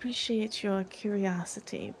 I appreciate your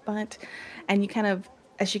curiosity, and you kind of,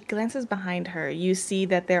 as she glances behind her, you see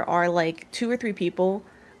that there are like 2 or 3 people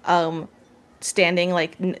um, standing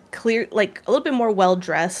like clear, like a little bit more well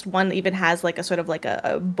dressed. One even has like a sort of like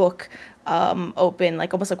a book open,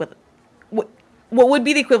 like almost like with what would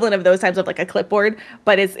be the equivalent of those types of like a clipboard,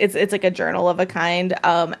 but it's like a journal of a kind.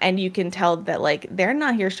 And you can tell that like they're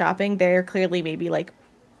not here shopping. They're clearly maybe like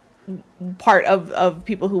part of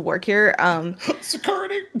people who work here.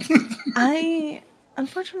 Security. I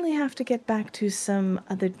unfortunately have to get back to some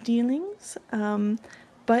other dealings,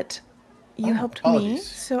 but you Oh, helped me, apologies.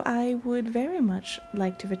 so I would very much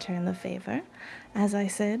like to return the favor. As I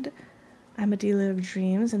said, I'm a dealer of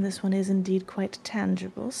dreams, and this one is indeed quite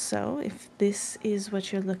tangible. So if this is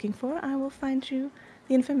what you're looking for, I will find you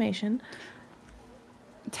the information.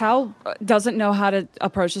 Tal doesn't know how to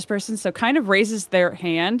approach this person, so kind of raises their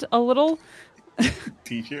hand a little.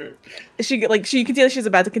 Teacher. She can tell she's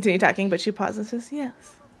about to continue talking, but she pauses and says, "Yes."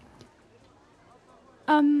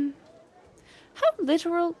 How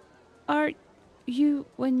literal are you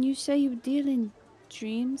when you say you deal in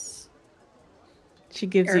dreams? She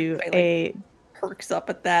gives you Eric, a perks up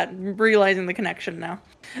at that, realizing the connection now.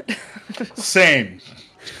 Same.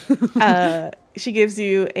 she gives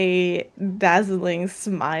you a dazzling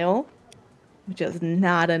smile, which is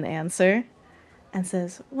not an answer, and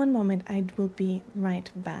says, "One moment, I will be right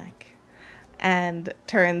back." And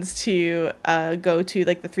turns to go to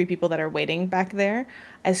like the 3 people that are waiting back there.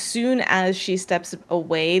 As soon as she steps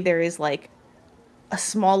away, there is like a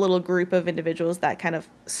small little group of individuals that kind of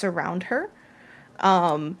surround her.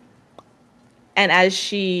 And as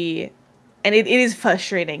she, and it is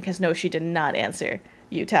frustrating because no, she did not answer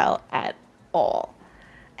Utal at all.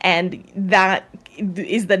 And that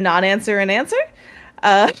is the non-answer an answer.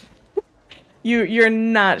 Uh, you're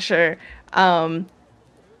not sure.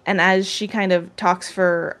 And as she kind of talks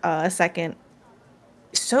for a second,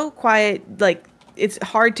 so quiet, like it's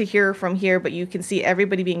hard to hear from here, but you can see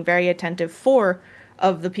everybody being very attentive. 4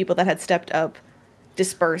 of the people that had stepped up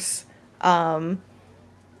disperse. And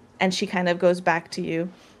she kind of goes back to you.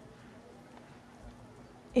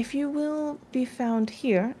 If you will be found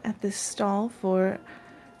here at this stall for,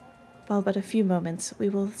 well, but a few moments, we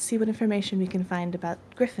will see what information we can find about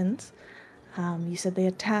griffins. You said they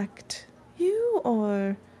attacked you,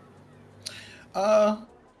 or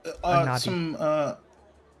Nadi. Some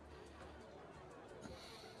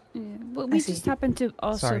Yeah, well, I we see. just happen to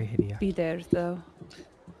also Sorry, Hydia. be there, though.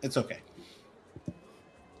 it's okay.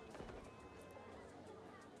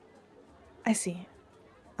 I see.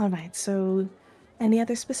 All right. So, any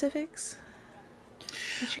other specifics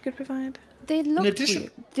that you could provide? They look addition-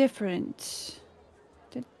 different.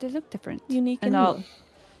 They look different. Unique and and I'll,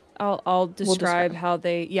 new. I'll describe how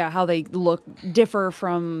they look differ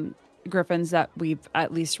from griffins that we've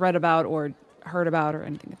at least read about or heard about or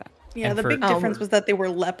anything like that. Yeah, And the for- big difference was that they were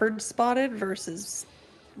leopard spotted versus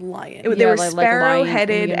lion. They Yeah, were like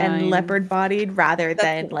sparrow-headed lion- and leonine. leopard-bodied rather That's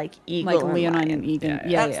than the- like eagle Like and leonine lion. and eagle. Yeah,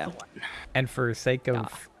 Yeah, That's yeah. the one. And for sake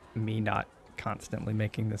of me not constantly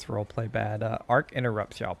making this role play bad, Ark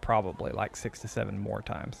interrupts y'all probably like 6 to 7 more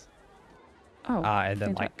times. Oh, And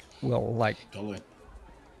then fantastic. we'll Totally.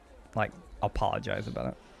 apologize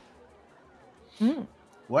about it.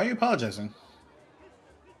 Why are you apologizing?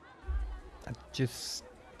 Just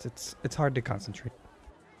it's hard to concentrate.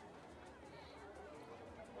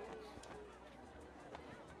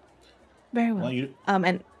 Very well. Well, you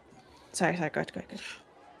And sorry, go ahead.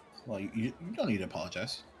 well you don't need to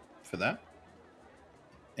apologize for that.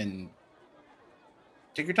 And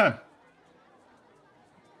take your time.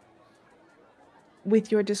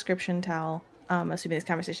 With your description, Tal, assuming this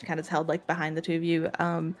conversation kind of is held like behind the 2 of you,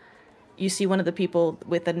 you see one of the people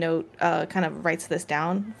with a note kind of writes this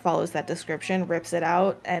down, follows that description, rips it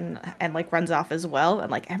out, and like runs off as well.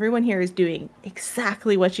 And like everyone here is doing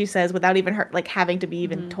exactly what she says without even her like having to be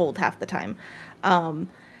even told half the time.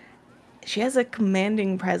 She has a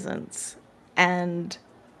commanding presence, and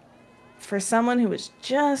for someone who is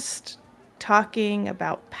just talking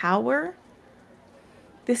about power,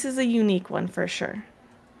 this is a unique one for sure.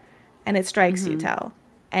 And it strikes you, Tal.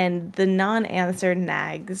 And the non-answer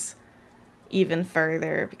nags even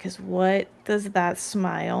further, because what does that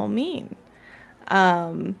smile mean?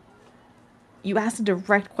 You asked a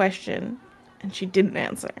direct question and she didn't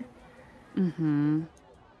answer.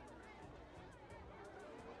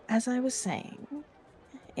 As I was saying,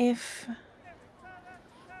 if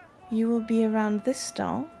you will be around this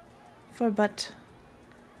stall for but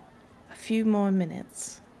a few more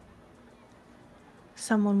minutes,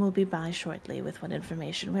 someone will be by shortly with what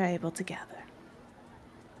information we're able to gather.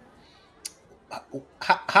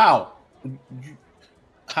 How?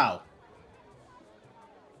 How?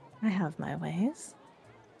 I have my ways.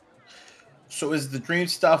 So is the dream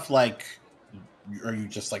stuff like? Are you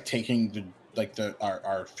just like taking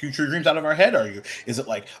our future dreams out of our head? Is it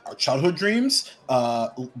like our childhood dreams?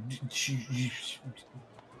 She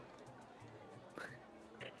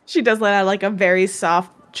does let out like a very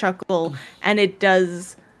soft chuckle, and it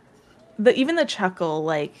does even the chuckle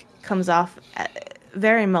like comes off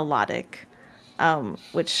very melodic,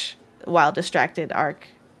 which while distracted, Arc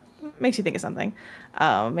makes you think of something,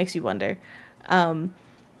 makes you wonder.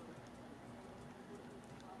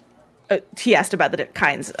 He asked about the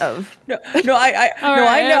kinds of. No, I know.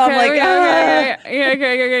 Okay, I'm like,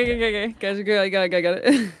 okay. Got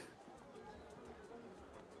it.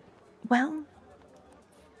 Well,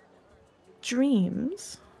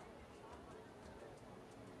 dreams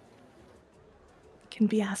can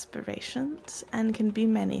be aspirations and can be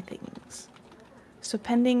many things. So,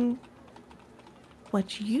 pending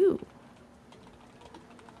what you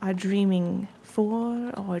are dreaming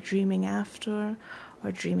for, or dreaming after,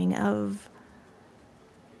 or dreaming of,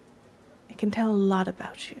 it can tell a lot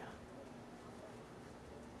about you.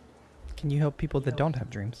 Can you help people that don't have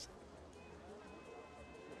dreams?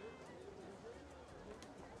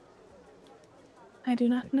 I do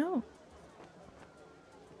not know.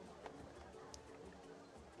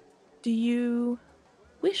 Do you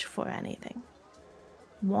wish for anything?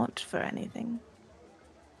 Want for anything?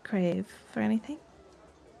 Crave for anything?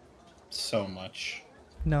 So much.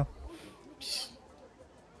 No.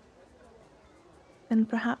 Then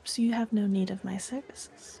perhaps you have no need of my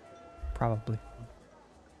services. Probably.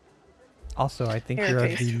 Also, I think Hair you're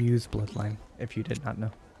of taste. the Muse bloodline, if you did not know.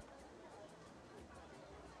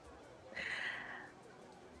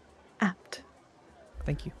 Apt.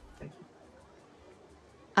 Thank you.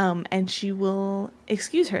 And she will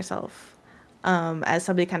excuse herself as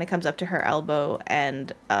somebody kind of comes up to her elbow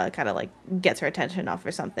and kind of like gets her attention off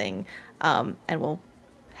or something, and will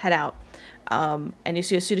head out. And you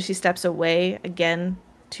see as soon as she steps away, again,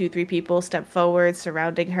 2-3 people step forward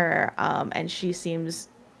surrounding her, and she seems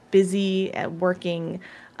busy at working.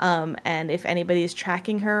 And if anybody is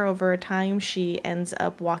tracking her over time, she ends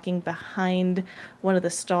up walking behind one of the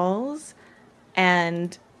stalls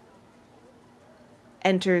and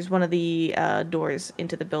enters one of the doors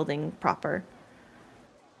into the building proper,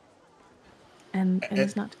 and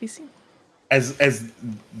is not to be seen. As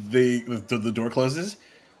the door closes,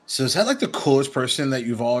 so is that like the coolest person that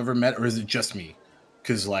you've all ever met, or is it just me?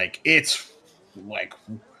 Because like it's like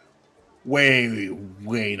way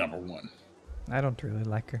number one. I don't really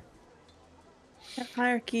like her. That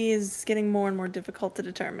hierarchy is getting more and more difficult to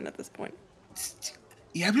determine at this point.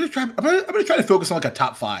 Yeah, I'm gonna try to focus on like a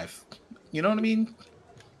top 5. You know what I mean?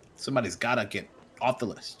 Somebody's gotta get off the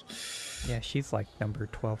list. Yeah, she's like number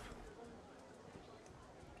 12.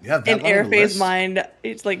 Yeah, that In long of a Airface's list? mind,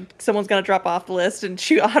 it's like someone's gonna drop off the list, and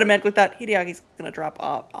she automatically thought Hideaki's gonna drop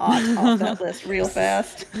off that list real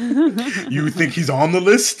fast. You think he's on the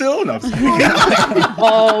list still? No, I'm just kidding.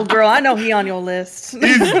 Oh, girl, I know he on your list.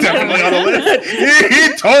 He's definitely on the list.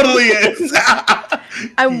 He totally is.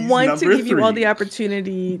 I He's want to number give you all 3. the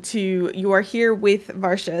opportunity to. You are here with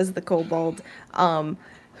Varsha as the kobold,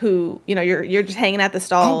 who you're just hanging at the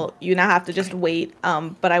stall. Oh. You now have to just wait.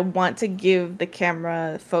 But I want to give the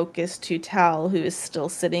camera focus to Tal, who is still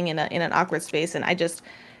sitting in an awkward space, and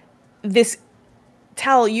this.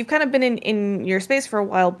 Tal, you've kind of been in your space for a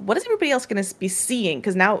while. What is everybody else going to be seeing?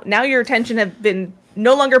 Because now your attention have been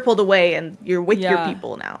no longer pulled away, and you're with your Yeah.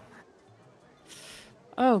 people now.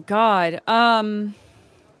 Oh God.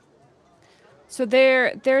 So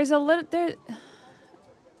there's a little there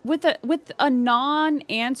with a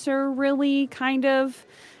non-answer, really, kind of.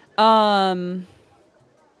 There's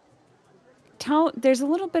a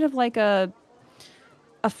little bit of like a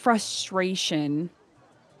frustration,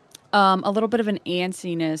 a little bit of an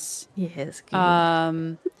antsiness. Yes.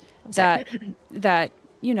 That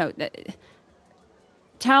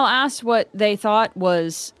Tal asked what they thought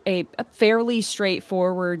was a fairly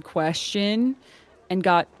straightforward question and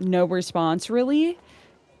got no response, really.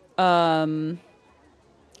 And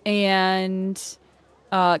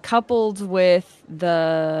coupled with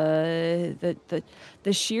the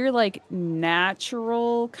sheer like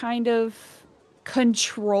natural kind of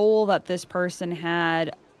control that this person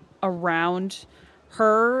had around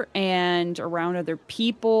her and around other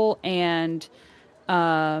people, and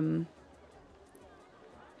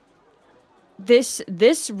this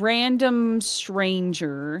random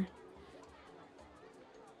stranger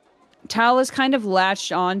Tal is kind of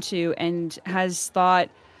latched onto and has thought,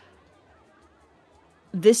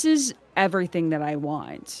 this is everything that I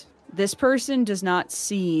want. This person does not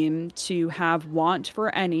seem to have want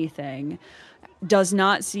for anything. does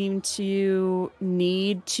not seem to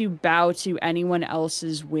need to bow to anyone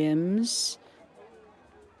else's whims,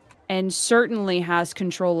 and certainly has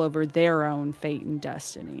control over their own fate and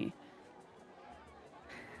destiny.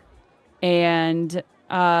 And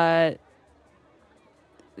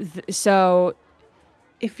so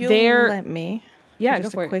If you'll there, let me, yeah, for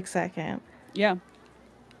just go for a it. quick second. Yeah.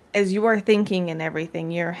 As you are thinking and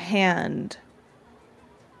everything, your hand,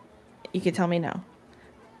 you can tell me no,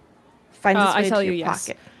 finds its I way tell to you your yes.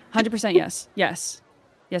 pocket. 100% yes. Yes.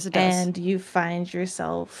 Yes, it does. And you find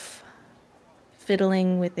yourself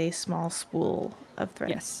fiddling with a small spool of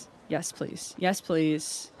thread. Yes. Yes, please. Yes,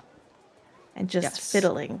 please. And just Yes.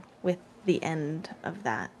 fiddling with the end of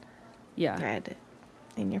that Yeah. thread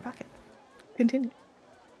in your pocket. Continue.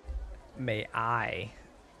 May I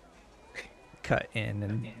cut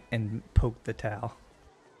in and poke the towel?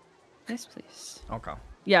 Yes, please. Okay.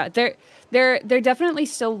 Yeah, they're definitely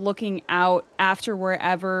still looking out after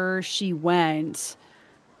wherever she went.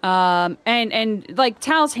 And like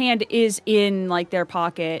Tal's hand is in like their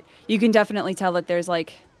pocket. You can definitely tell that there's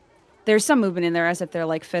some movement in there as if they're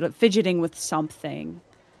like fidgeting with something.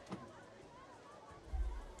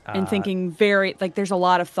 And thinking very like there's a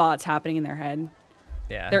lot of thoughts happening in their head.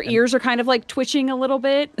 Yeah. Their ears are kind of like twitching a little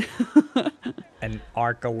bit. And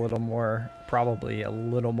Ark probably a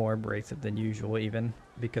little more abrasive than usual, even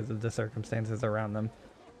because of the circumstances around them.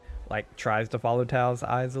 Like, tries to follow Tal's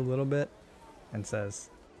eyes a little bit and says,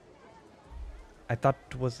 I thought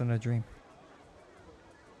it wasn't a dream.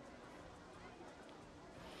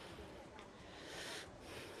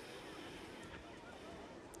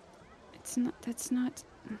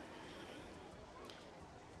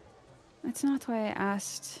 That's not why I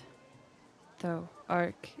asked, though,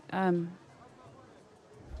 Ark. Do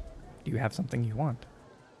you have something you want?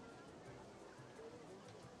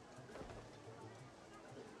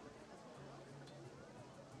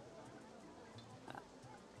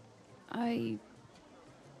 I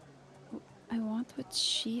want what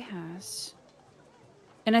she has.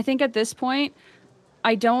 And I think at this point,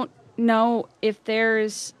 I don't know if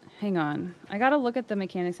there's... Hang on. I gotta look at the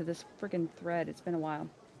mechanics of this freaking thread. It's been a while.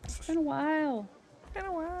 It's been a while.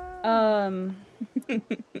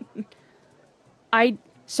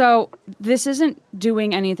 So this isn't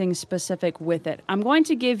doing anything specific with it. I'm going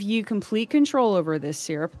to give you complete control over this,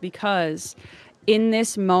 Syrup, because in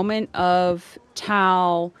this moment of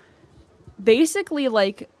Tal basically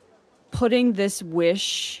like putting this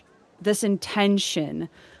wish, this intention,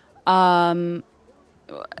 part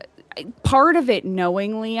of it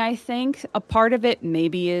knowingly, I think, a part of it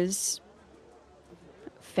maybe is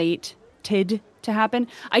fated to happen.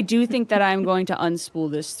 I do think that I'm going to unspool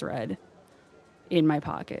this thread in my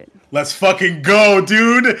pocket. Let's fucking go,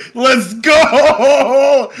 dude. Let's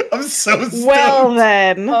go. I'm so stoked. Well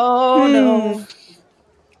then. Oh no.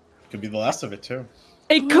 Could be the last of it too.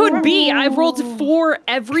 It could be. I've rolled 4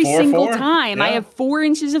 every single Four? time. I Yeah. have 4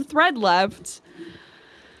 inches of thread left.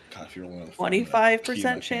 God, if you're rolling with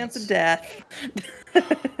 25% chance of death.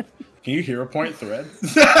 Can you hero point thread?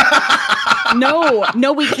 No,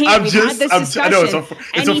 we can't. We've had this discussion. I know it's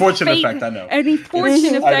a fortune effect. I know. Any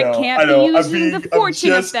fortune effect can't be used in the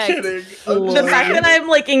fortune effect. Kidding. The fact that I'm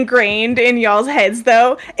like ingrained in y'all's heads,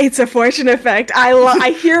 though, it's a fortune effect.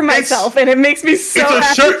 I hear myself, and it makes me so It's a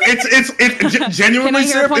happy. shirt. It's genuinely, Can I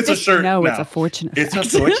hear Syrup. It's a shirt. No, it's now. a fortune effect.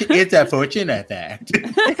 It's a fortune. It's a fortune effect.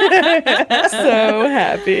 So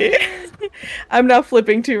happy. I'm now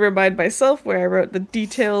flipping to remind myself where I wrote the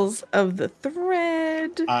details of the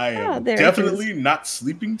thread. I am there it definitely is. not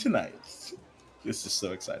sleeping tonight. This is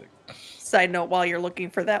so exciting. Side note: while you're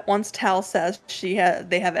looking for that, once Tal says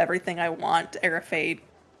they have everything I want, Arafade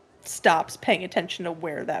stops paying attention to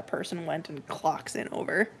where that person went and clocks in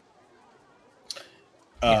over.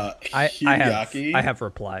 I Hideaki. have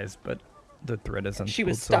replies, but the thread isn't. She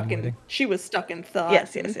was stuck in thought.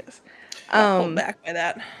 Yes. Pulled back by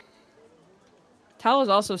that. Tal was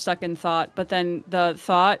also stuck in thought, but then the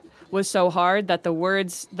thought was so hard that the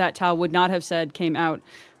words that Tal would not have said came out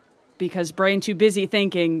because brain too busy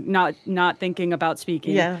thinking, not thinking about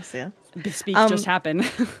speaking. Yes, yeah. Speech just happened.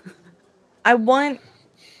 I want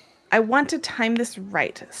to time this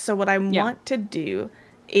right. So what I want to do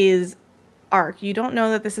is, Ark, you don't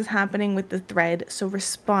know that this is happening with the thread, so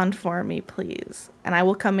respond for me, please. And I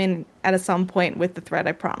will come in at some point with the thread,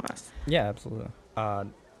 I promise. Yeah, absolutely.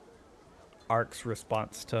 Ark's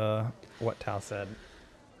response to what Tal said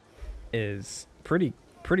is pretty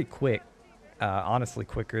quick, honestly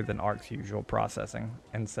quicker than Ark's usual processing,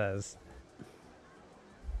 and says,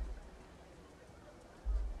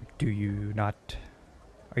 are you not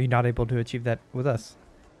able to achieve that with us?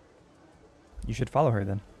 You should follow her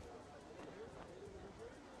then.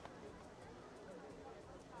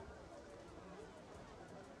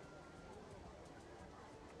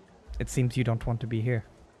 It seems you don't want to be here.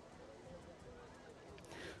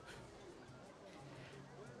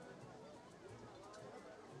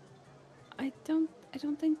 I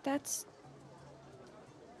don't think that's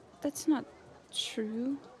not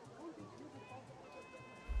true.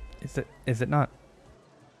 Is it not?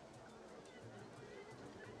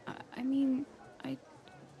 I mean, I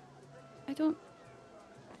don't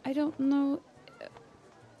know.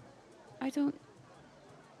 I don't.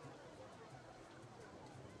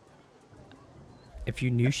 If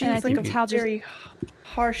you knew she And I could think give you, Tal just. Very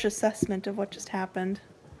harsh assessment of what just happened.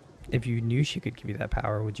 if you knew she could give you that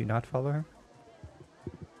power, would you not follow her?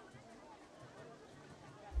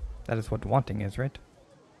 That is what wanting is, right?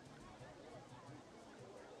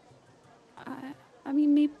 I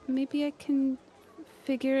mean, maybe I can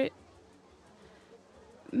figure it.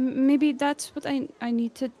 Maybe that's what I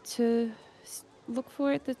need to look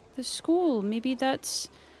for at the school. Maybe that's.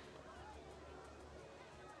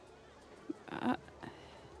 I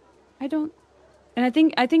don't. And I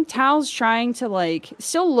think Tal's trying to like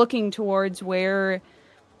still looking towards where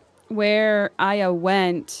Aya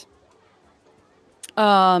went.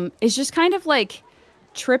 Is just kind of like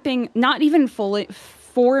tripping, not even fully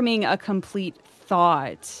forming a complete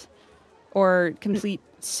thought or complete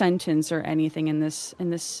sentence or anything in this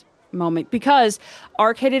moment, because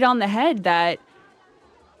Ark hit it on the head that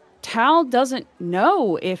Tal doesn't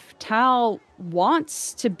know if Tal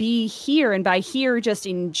wants to be here, and by here just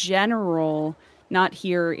in general, not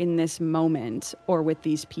here in this moment or with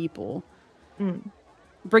these people.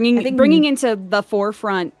 Bringing into the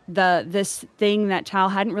forefront this thing that Tal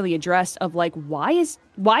hadn't really addressed of like why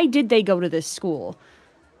did they go to this school?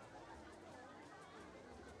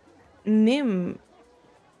 Nim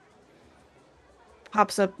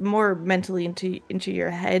pops up more mentally into your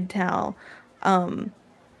head, Tal. You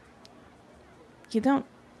don't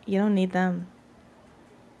need them.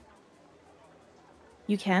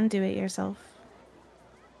 You can do it yourself.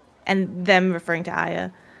 And them referring to Aya.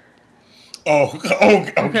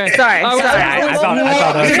 Okay. Sorry. I thought that was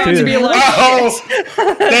about to be too. like,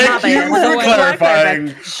 Thank you for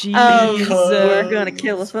clarifying. We're gonna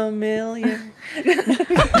kill a familiar.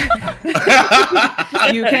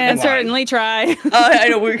 You can certainly try. I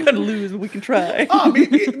know we're gonna lose, but we can try. Oh, me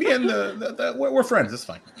and we're friends. It's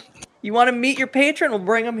fine. You want to meet your patron? We'll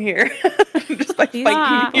bring him here. Just by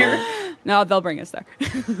fighting here. No, they'll bring us there.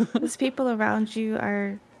 Those people around you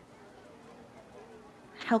are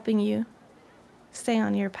helping you stay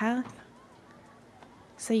on your path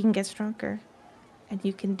so you can get stronger and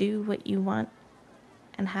you can do what you want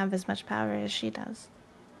and have as much power as she does.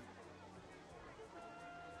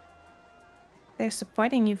 They're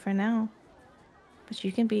supporting you for now, but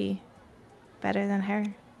you can be better than her.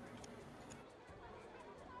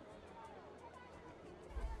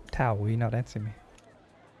 Tal, will you not answer me?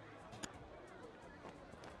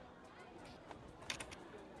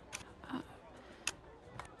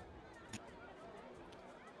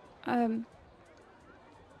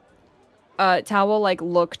 Tal will like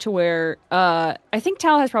look to where I think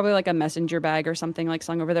Tal has probably like a messenger bag or something like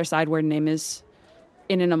slung over their side where Nim is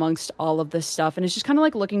in and amongst all of this stuff, and it's just kind of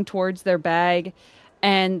like looking towards their bag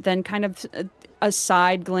and then kind of a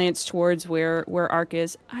side glance towards where Ark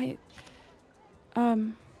is.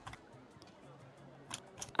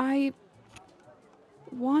 I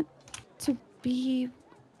want to be.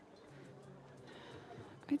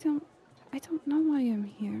 I don't know why I'm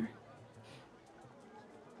here.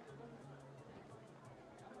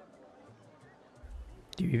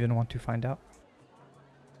 Do you even want to find out?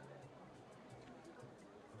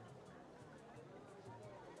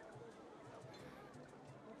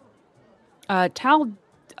 Tal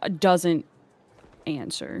doesn't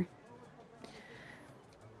answer.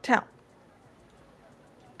 Tal,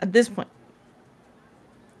 at this point,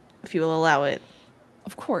 if you will allow it,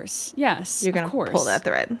 Of course, yes. you're going of to course. pull that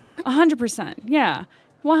thread. 100%. Yeah.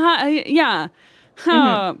 Well, yeah.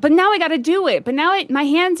 Huh. But now I got to do it. But now my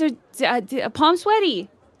hands are palm sweaty.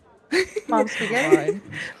 Mom spaghetti.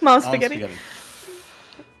 Mom spaghetti.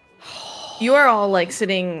 You are all like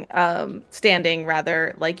standing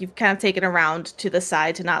rather, like you've kind of taken around to the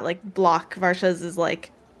side to not like block Varsha's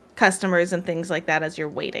like customers and things like that as you're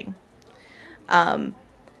waiting. Hideaki,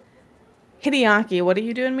 what are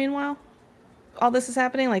you doing meanwhile? All this is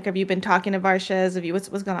happening? Like, have you been talking to Varsha?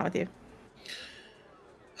 What's going on with you?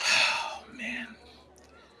 Oh man.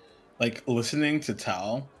 Like listening to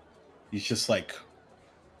Tal, he's just like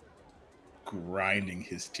grinding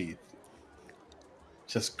his teeth.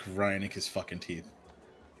 Just grinding his fucking teeth.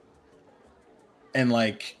 And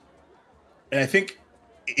I think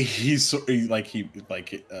he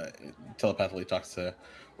telepathically talks to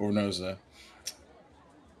Ornoza.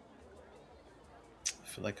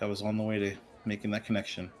 feel like I was on the way to making that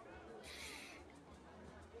connection.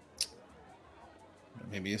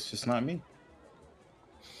 Maybe it's just not me.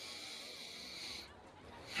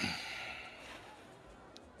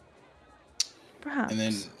 Perhaps. And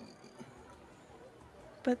then,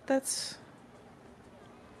 But that's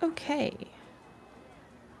okay.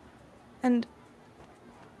 And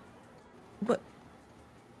what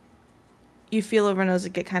you feel Overnose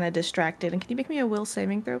get kind of distracted, and can you make me a will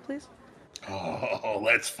saving throw, please? oh,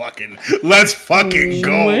 let's fucking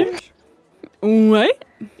go. What?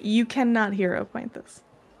 You cannot hero point this.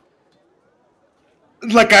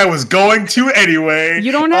 Like I was going to anyway.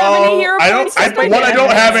 You don't have any hero points to spend I don't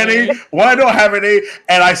have anyway. any. One, I don't have any,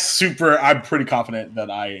 and I'm pretty confident that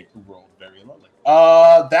I rolled very lowly.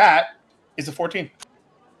 That is a 14.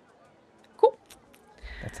 Cool.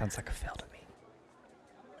 That sounds like a fail to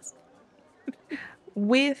me.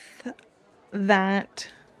 With that,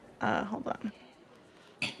 hold on.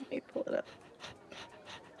 Let me pull it up.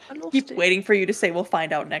 I lost Keep it. waiting for you to say we'll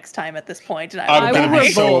find out next time at this point, and I'm I gonna will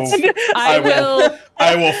be so. revolt. I will.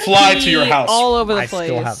 I will fly to your pee house. all over the I place.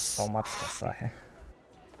 still have so much to say.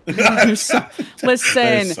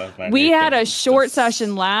 Listen, so many we had a things. short Just-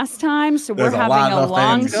 session last time, so we're There's a having lot a of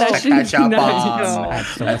long things to session catch up tonight. on. I have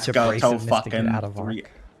so Let's much go to abrasiveness to fucking get out of 3.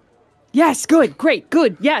 arc. Yes, good, great,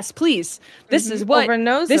 good. Yes, please. This is what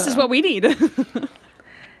Overnosa this is what we need.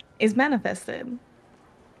 is manifested.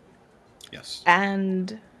 Yes.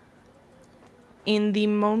 And in the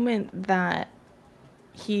moment that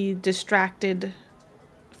he's distracted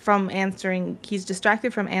from answering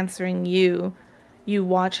you, you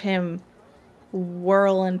watch him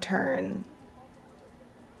whirl and turn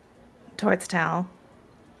towards Tal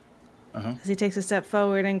Uh-huh. as he takes a step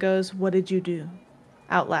forward and goes, "What did you do?"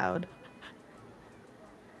 out loud.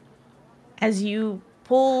 As you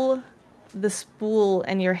pull the spool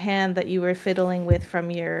in your hand that you were fiddling with from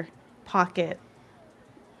your pocket,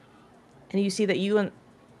 and you see that you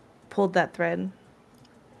pulled that thread.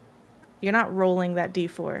 You're not rolling that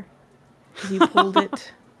D4. You pulled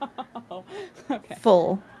it Okay.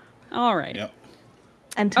 full All right. Yep.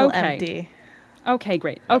 until Okay. empty. Okay,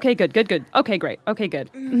 great. Okay, good, good, good. Okay, great. Okay,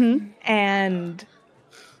 good. Mm-hmm. And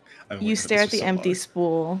I've been you waiting for stare this at for the so empty long.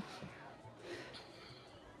 spool.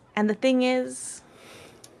 And the thing is,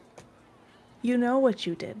 you know what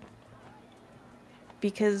you did.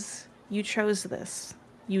 Because you chose this.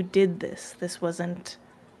 You did this. This wasn't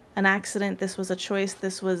an accident. This was a choice.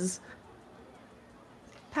 This was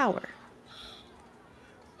power.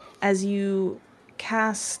 As you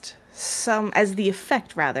cast as the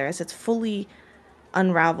effect rather, as it's fully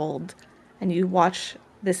unraveled, and you watch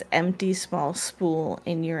this empty small spool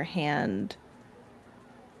in your hand,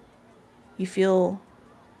 you feel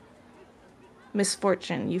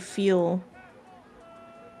misfortune. You feel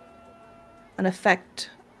an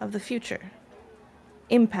effect of the future,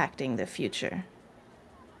 impacting the future.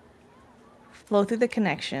 Flow through the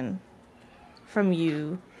connection from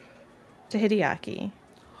you to Hideaki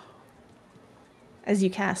as you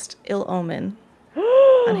cast Ill Omen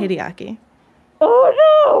on Hideaki.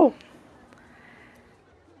 Oh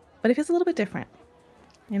But it feels a little bit different.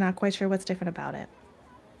 You're not quite sure what's different about it.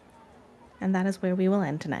 And that is where we will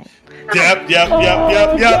end tonight. Yep.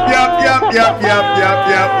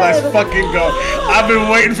 Let's fucking go. I've been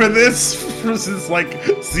waiting for this since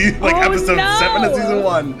episode 7 of season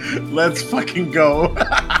 1. Let's fucking go.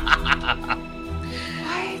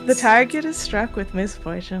 The target is struck with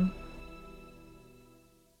misfortune.